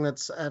something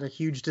that's at a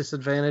huge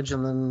disadvantage,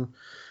 and then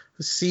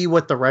see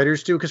what the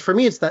writers do. Because for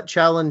me, it's that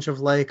challenge of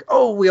like,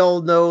 oh, we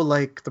all know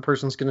like the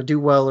person's going to do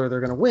well or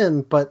they're going to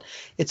win, but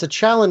it's a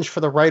challenge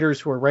for the writers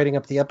who are writing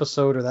up the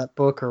episode or that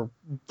book or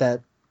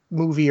that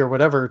movie or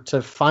whatever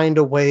to find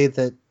a way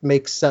that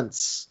makes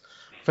sense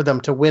for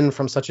them to win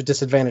from such a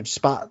disadvantaged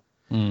spot.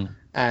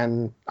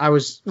 And I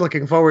was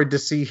looking forward to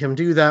see him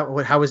do that.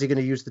 How is he going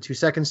to use the 2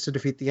 seconds to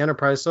defeat the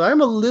Enterprise? So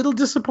I'm a little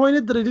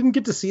disappointed that I didn't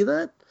get to see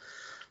that.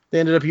 They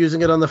ended up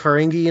using it on the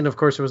Ferengi, and of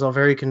course it was all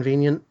very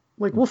convenient.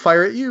 Like, we'll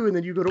fire at you, and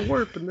then you go to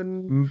warp, and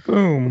then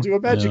boom, we'll do a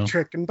magic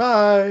trick, and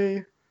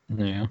bye.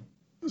 Yeah.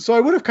 So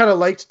I would have kind of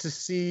liked to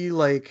see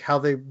like how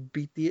they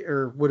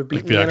would have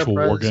beaten the actual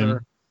war Enterprise, game.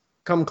 or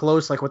come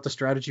close, like what the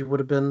strategy would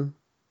have been.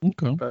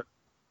 Okay. But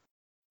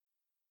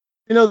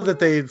you know that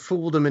they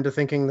fooled him into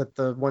thinking that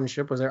the one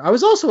ship was there. I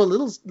was also a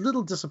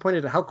little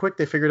disappointed at how quick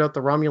they figured out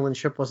the Romulan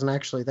ship wasn't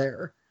actually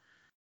there.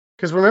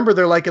 Because remember,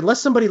 they're like, unless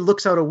somebody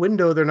looks out a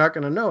window, they're not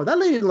going to know. That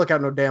lady didn't look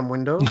out no damn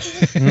window.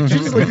 She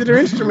just looked at her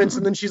instruments,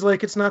 and then she's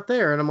like, it's not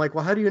there. And I'm like,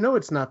 well, how do you know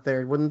it's not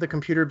there? Wouldn't the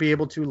computer be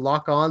able to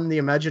lock on the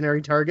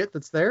imaginary target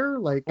that's there?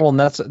 Like, well, and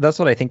that's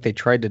what I think they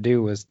tried to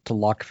do, was to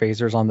lock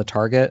phasers on the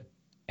target,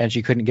 and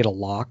she couldn't get a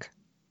lock.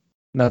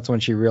 And that's when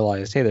she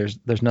realized, hey,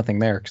 there's nothing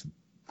there.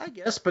 I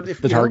guess, but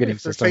if The the targeting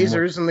if there's system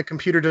phasers and the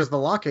computer does the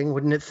locking,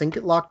 wouldn't it think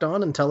it locked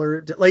on and tell her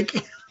it like?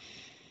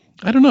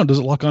 I don't know. Does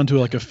it lock onto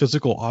like a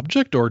physical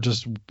object or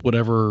just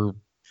whatever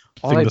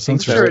All thing I the think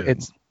sensors so, get?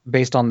 it's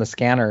based on the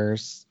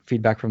scanners,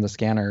 feedback from the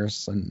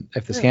scanners, and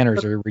if the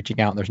scanners are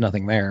reaching out and there's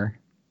nothing there.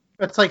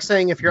 It's like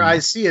saying if your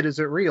eyes see it, is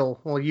it real?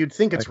 Well, you'd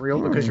think it's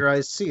real because your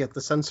eyes see it.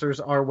 The sensors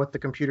are what the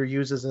computer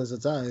uses as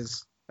its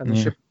eyes, and the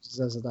ship uses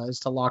as its eyes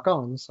to lock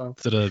on. So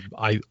Is it a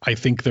I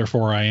think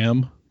therefore I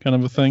am kind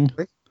of a thing?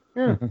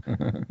 yeah.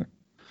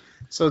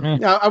 So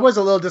yeah, I was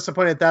a little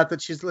disappointed at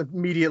that she's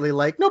immediately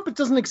like, nope, it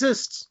doesn't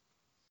exist.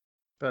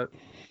 But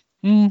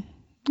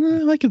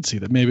I could see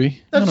that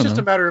maybe. that's just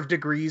a matter of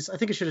degrees. I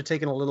think it should have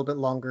taken a little bit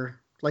longer.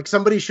 Like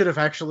somebody should have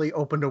actually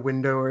opened a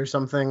window or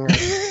something.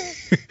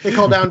 They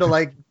call down to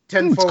like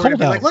 10 forward and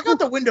be like, look out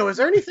the window. Is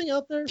there anything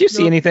out there? Do you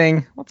see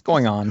anything? What's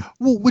going on?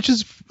 Well, which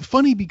is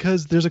funny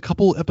because there's a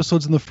couple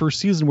episodes in the first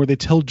season where they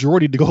tell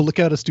Geordi to go look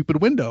out a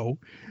stupid window,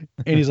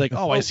 and he's like,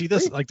 "Oh, I see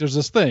this. Like, there's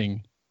this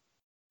thing."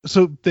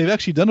 So they've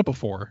actually done it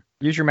before.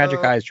 Use your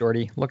magic eyes,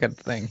 Geordi. Look at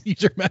the thing.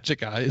 Use your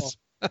magic eyes.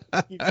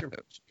 Use your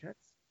magic eyes.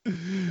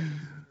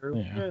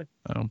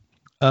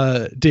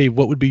 Yeah. Dave,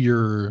 what would be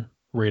your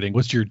rating?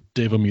 What's your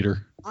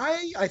Dave-o-meter?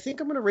 I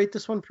think I'm going to rate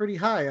this one pretty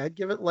high. I'd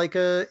give it like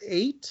a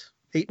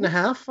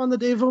 8.5 on the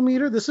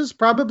Dave-o-meter. This is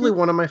probably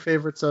one of my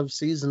favorites of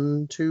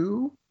season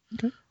 2.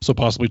 Okay. So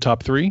possibly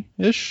top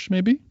 3-ish,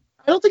 maybe?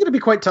 I don't think it'll be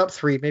quite top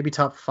 3, maybe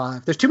top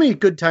 5. There's too many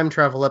good time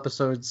travel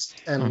episodes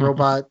and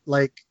robot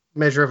like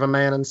Measure of a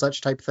Man and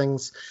such type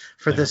things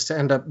for this to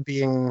end up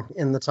being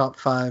in the top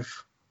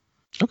 5.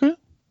 Okay.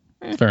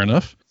 Fair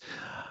enough.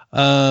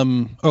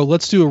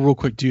 Let's do a real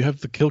quick. Do you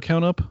have the kill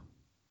count up?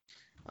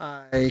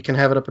 I can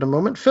have it up in a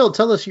moment. Phil,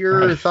 tell us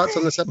your thoughts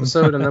on this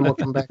episode, and then we'll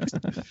come back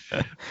to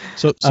it.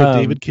 So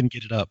David can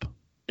get it up.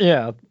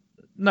 Yeah.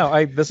 No,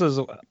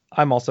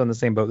 I'm also in the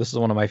same boat. This is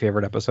one of my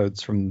favorite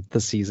episodes from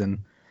the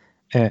season.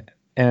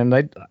 And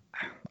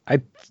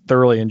I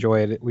thoroughly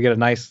enjoyed it. We get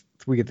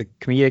the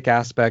comedic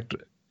aspect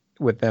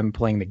with them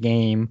playing the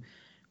game.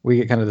 We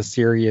get kind of the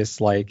serious,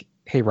 like,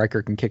 hey,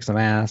 Riker can kick some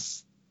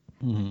ass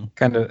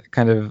kind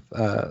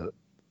of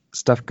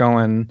stuff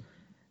going.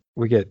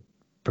 We get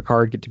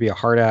Picard get to be a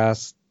hard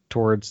ass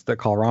towards the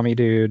Kalrami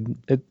dude.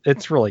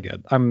 It's really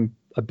good. I'm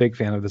a big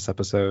fan of this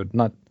episode.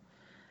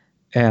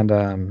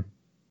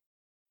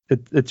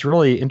 It's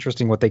really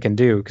interesting what they can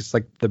do, because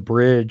like the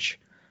bridge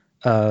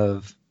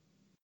of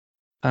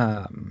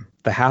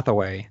the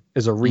Hathaway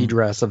is a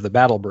redress of the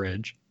battle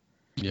bridge.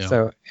 Yeah.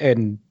 So,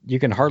 and you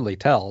can hardly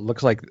tell. It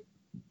looks like,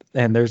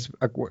 and there's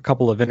a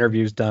couple of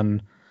interviews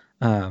done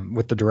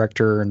with the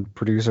director and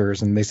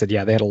producers, and they said,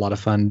 yeah, they had a lot of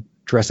fun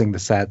dressing the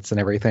sets and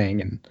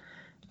everything.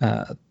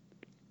 And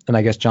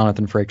I guess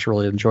Jonathan Frakes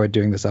really enjoyed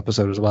doing this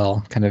episode as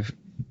well. Kind of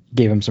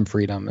gave him some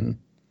freedom, and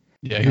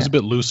he was a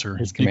bit looser.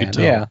 His you command.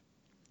 could tell.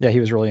 Yeah, he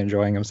was really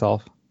enjoying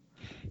himself.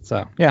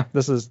 So yeah,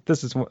 this is.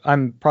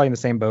 I'm probably in the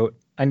same boat.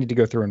 I need to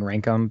go through and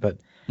rank them, but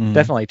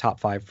definitely top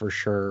 5 for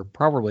sure.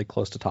 Probably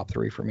close to top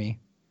 3 for me.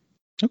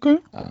 Okay.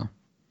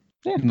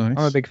 Yeah, nice.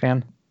 I'm a big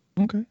fan.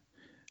 Okay.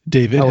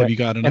 David, have you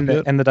got enough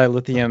yet? And the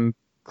dilithium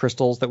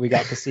crystals that we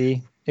got to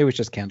see, it was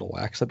just candle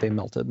wax that they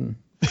melted and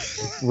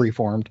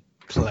reformed.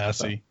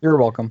 Classy. So, you're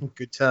welcome.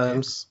 Good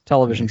times.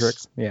 Television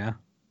tricks. Yeah.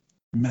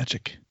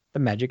 Magic. The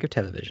magic of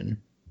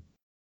television.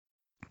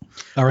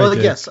 All right. Well,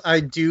 Dave. yes, I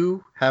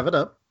do have it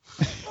up.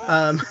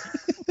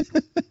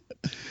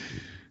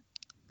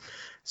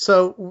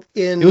 So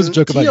in It was a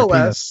joke about your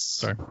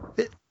TOS, penis. Sorry.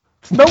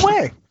 No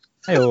way.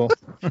 Hey,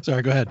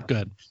 Sorry. Go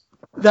ahead.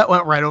 That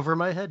went right over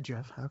my head,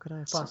 Jeff. How could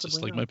I possibly?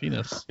 Just like know? my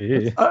penis.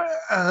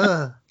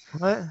 What?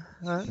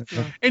 No,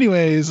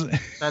 Anyways.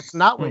 that's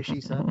not what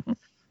she said.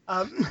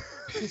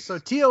 So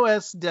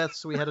TOS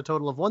deaths, we had a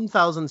total of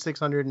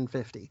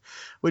 1,650,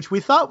 which we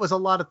thought was a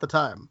lot at the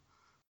time.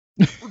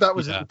 That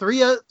was in three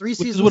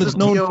seasons what of it's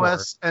known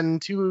TOS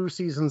and 2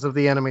 seasons of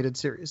the animated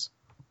series.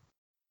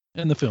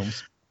 And the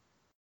films.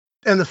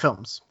 And the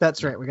films.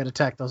 That's right. We got to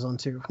tack those on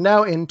too.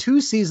 Now, in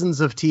 2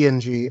 seasons of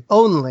TNG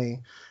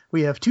only,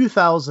 we have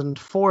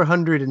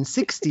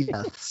 2,460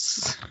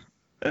 deaths.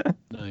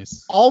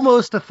 Nice.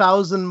 Almost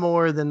 1,000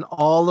 more than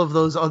all of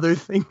those other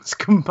things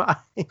combined.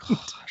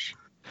 Gosh.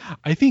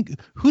 I think,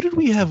 who did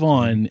we have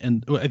on?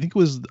 And I think it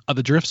was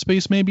the Drift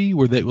Space, maybe,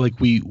 where they like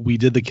we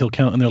did the kill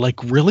count, and they're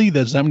like, really?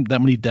 There's that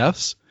many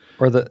deaths?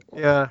 Or the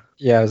Yeah.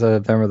 it was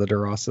them or the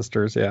Duras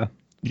sisters. Yeah.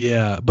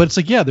 Yeah, but it's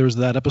like, there was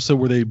that episode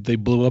where they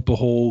blew up a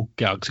whole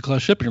Galaxy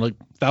class ship, and you're like,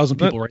 1,000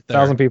 people right there.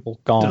 1,000 people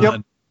gone.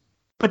 Yep.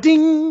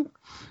 Ba-ding!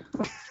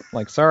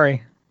 Like,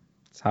 sorry,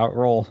 it's how it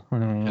roll.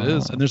 It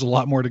is, and there's a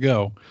lot more to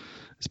go,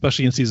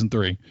 especially in season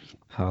 3.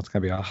 Oh, it's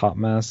gonna be a hot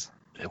mess.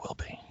 It will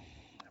be.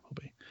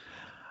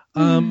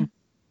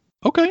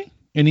 Okay.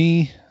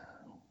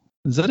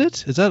 Is that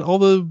it? Is that all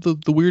the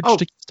weird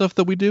sticky stuff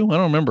that we do? I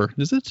don't remember.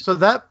 Is it? So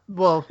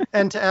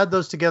and to add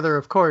those together,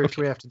 of course,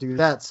 we have to do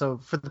that. So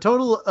for the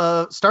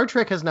total, Star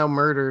Trek has now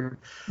murdered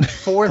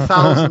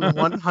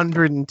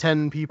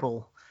 4,110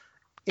 people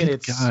in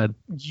its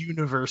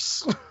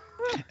universe.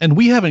 And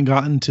we haven't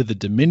gotten to the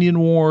Dominion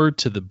War,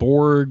 to the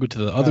Borg, to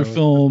the other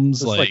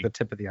films. It's like the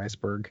tip of the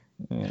iceberg.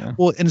 Yeah.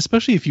 Well, and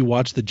especially if you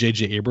watch the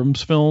J.J.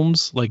 Abrams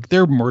films, like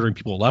they're murdering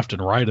people left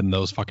and right in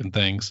those fucking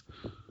things.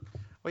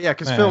 Well, yeah,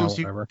 because films,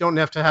 you don't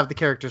have to have the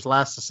characters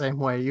last the same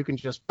way. You can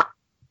just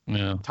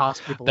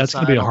toss people That's aside.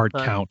 Going to be a hard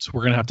count.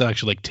 We're going to have to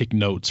actually take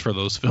notes for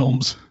those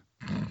films.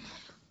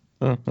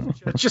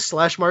 Just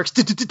slash marks.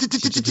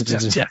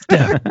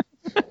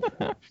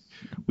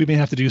 We may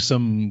have to do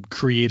some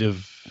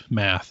creative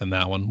math in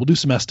that one. We'll do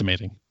some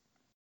estimating.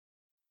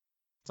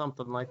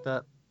 Something like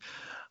that.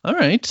 All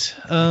right.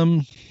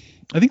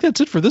 I think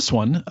that's it for this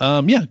one.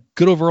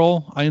 Good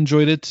overall. I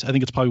enjoyed it. I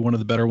think it's probably one of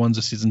the better ones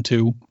of season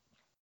 2.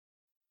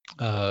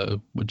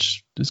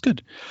 Which is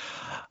good.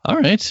 All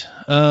right.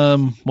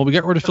 Well, we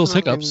got rid of Phil's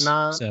hiccups,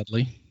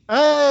 sadly.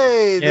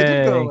 Hey, they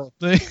did go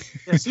away.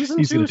 Yeah, season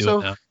He's 2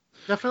 so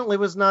definitely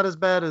was not as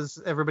bad as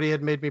everybody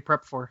had made me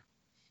prep for.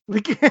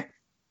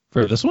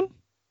 For this one?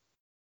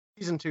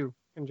 Season 2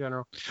 in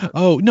general.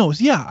 Oh, no.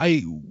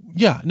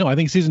 I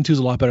think season 2 is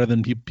a lot better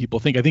than people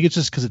think. I think it's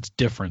just because it's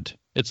different.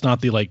 It's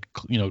not the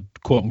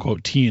quote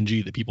unquote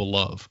TNG that people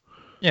love.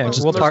 Yeah,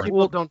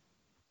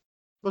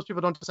 most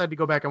people don't decide to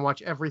go back and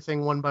watch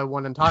everything one by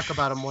one and talk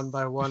about them one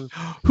by one.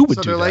 Who would do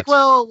that? So they're like,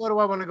 well, what do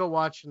I want to go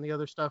watch? And the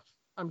other stuff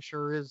I'm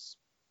sure is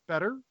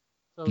better.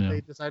 So they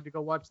decide to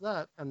go watch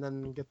that and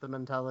then get the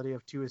mentality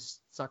of 2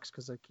 sucks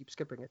because I keep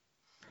skipping it.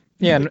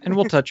 Yeah, and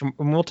we'll touch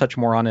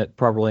more on it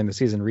probably in the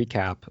season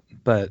recap,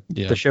 but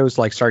the show's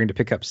like starting to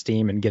pick up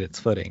steam and get its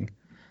footing.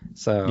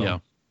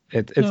 So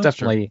it's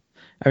definitely,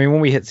 I mean,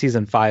 when we hit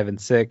season 5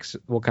 and 6,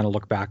 we'll kind of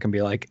look back and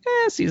be like,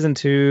 season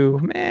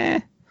 2,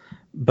 meh.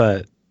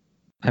 But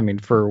I mean,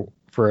 for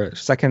a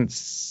second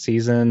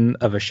season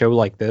of a show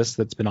like this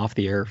that's been off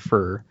the air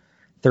for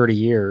 30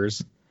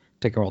 years,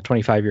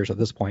 25 years at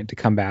this point, to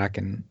come back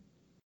and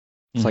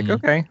it's like,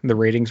 okay, the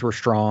ratings were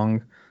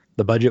strong,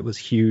 the budget was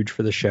huge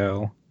for the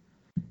show.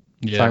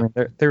 Yeah, so, I mean,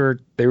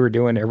 they were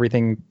doing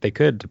everything they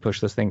could to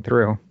push this thing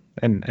through,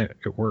 and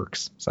it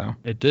works. So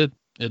it did.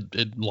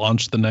 It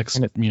launched the next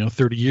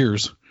 30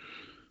 years.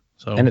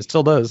 So and it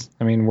still does.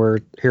 I mean,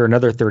 we're here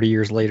another 30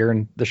 years later,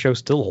 and the show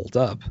still holds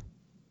up.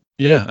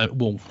 Yeah,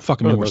 well,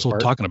 fucking me, we're still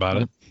talking about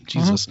it.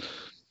 Jesus.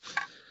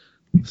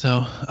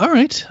 So, all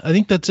right. I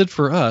think that's it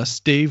for us.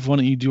 Dave, why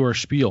don't you do our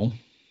spiel?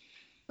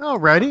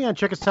 Alrighty, and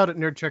check us out at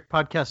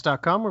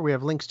nerdtrekpodcast.com, where we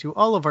have links to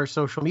all of our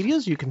social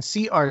medias. You can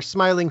see our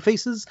smiling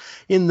faces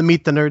in the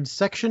Meet the Nerds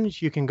section.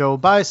 You can go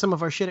buy some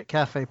of our shit at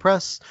Cafe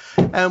Press,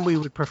 and we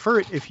would prefer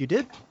it if you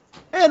did.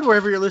 And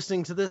wherever you're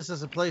listening to this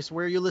is a place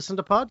where you listen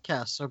to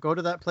podcasts. So go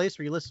to that place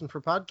where you listen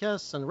for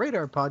podcasts and rate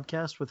our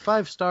podcast with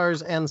 5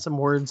 stars and some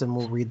words, and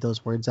we'll read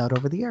those words out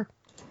over the air.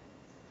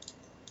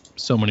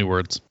 So many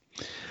words.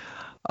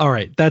 All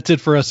right. That's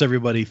it for us,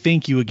 everybody.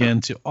 Thank you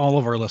again to all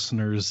of our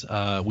listeners.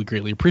 We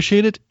greatly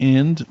appreciate it,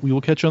 and we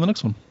will catch you on the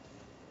next one.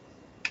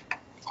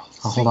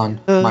 Hold on.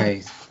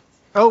 My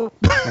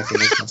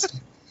thing is missing.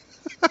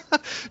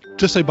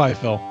 Just say bye,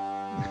 Phil.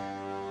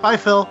 Bye,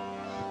 Phil.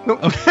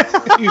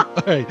 Okay.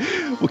 All right.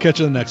 We'll catch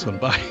you on the next one.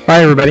 Bye.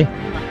 Bye, everybody.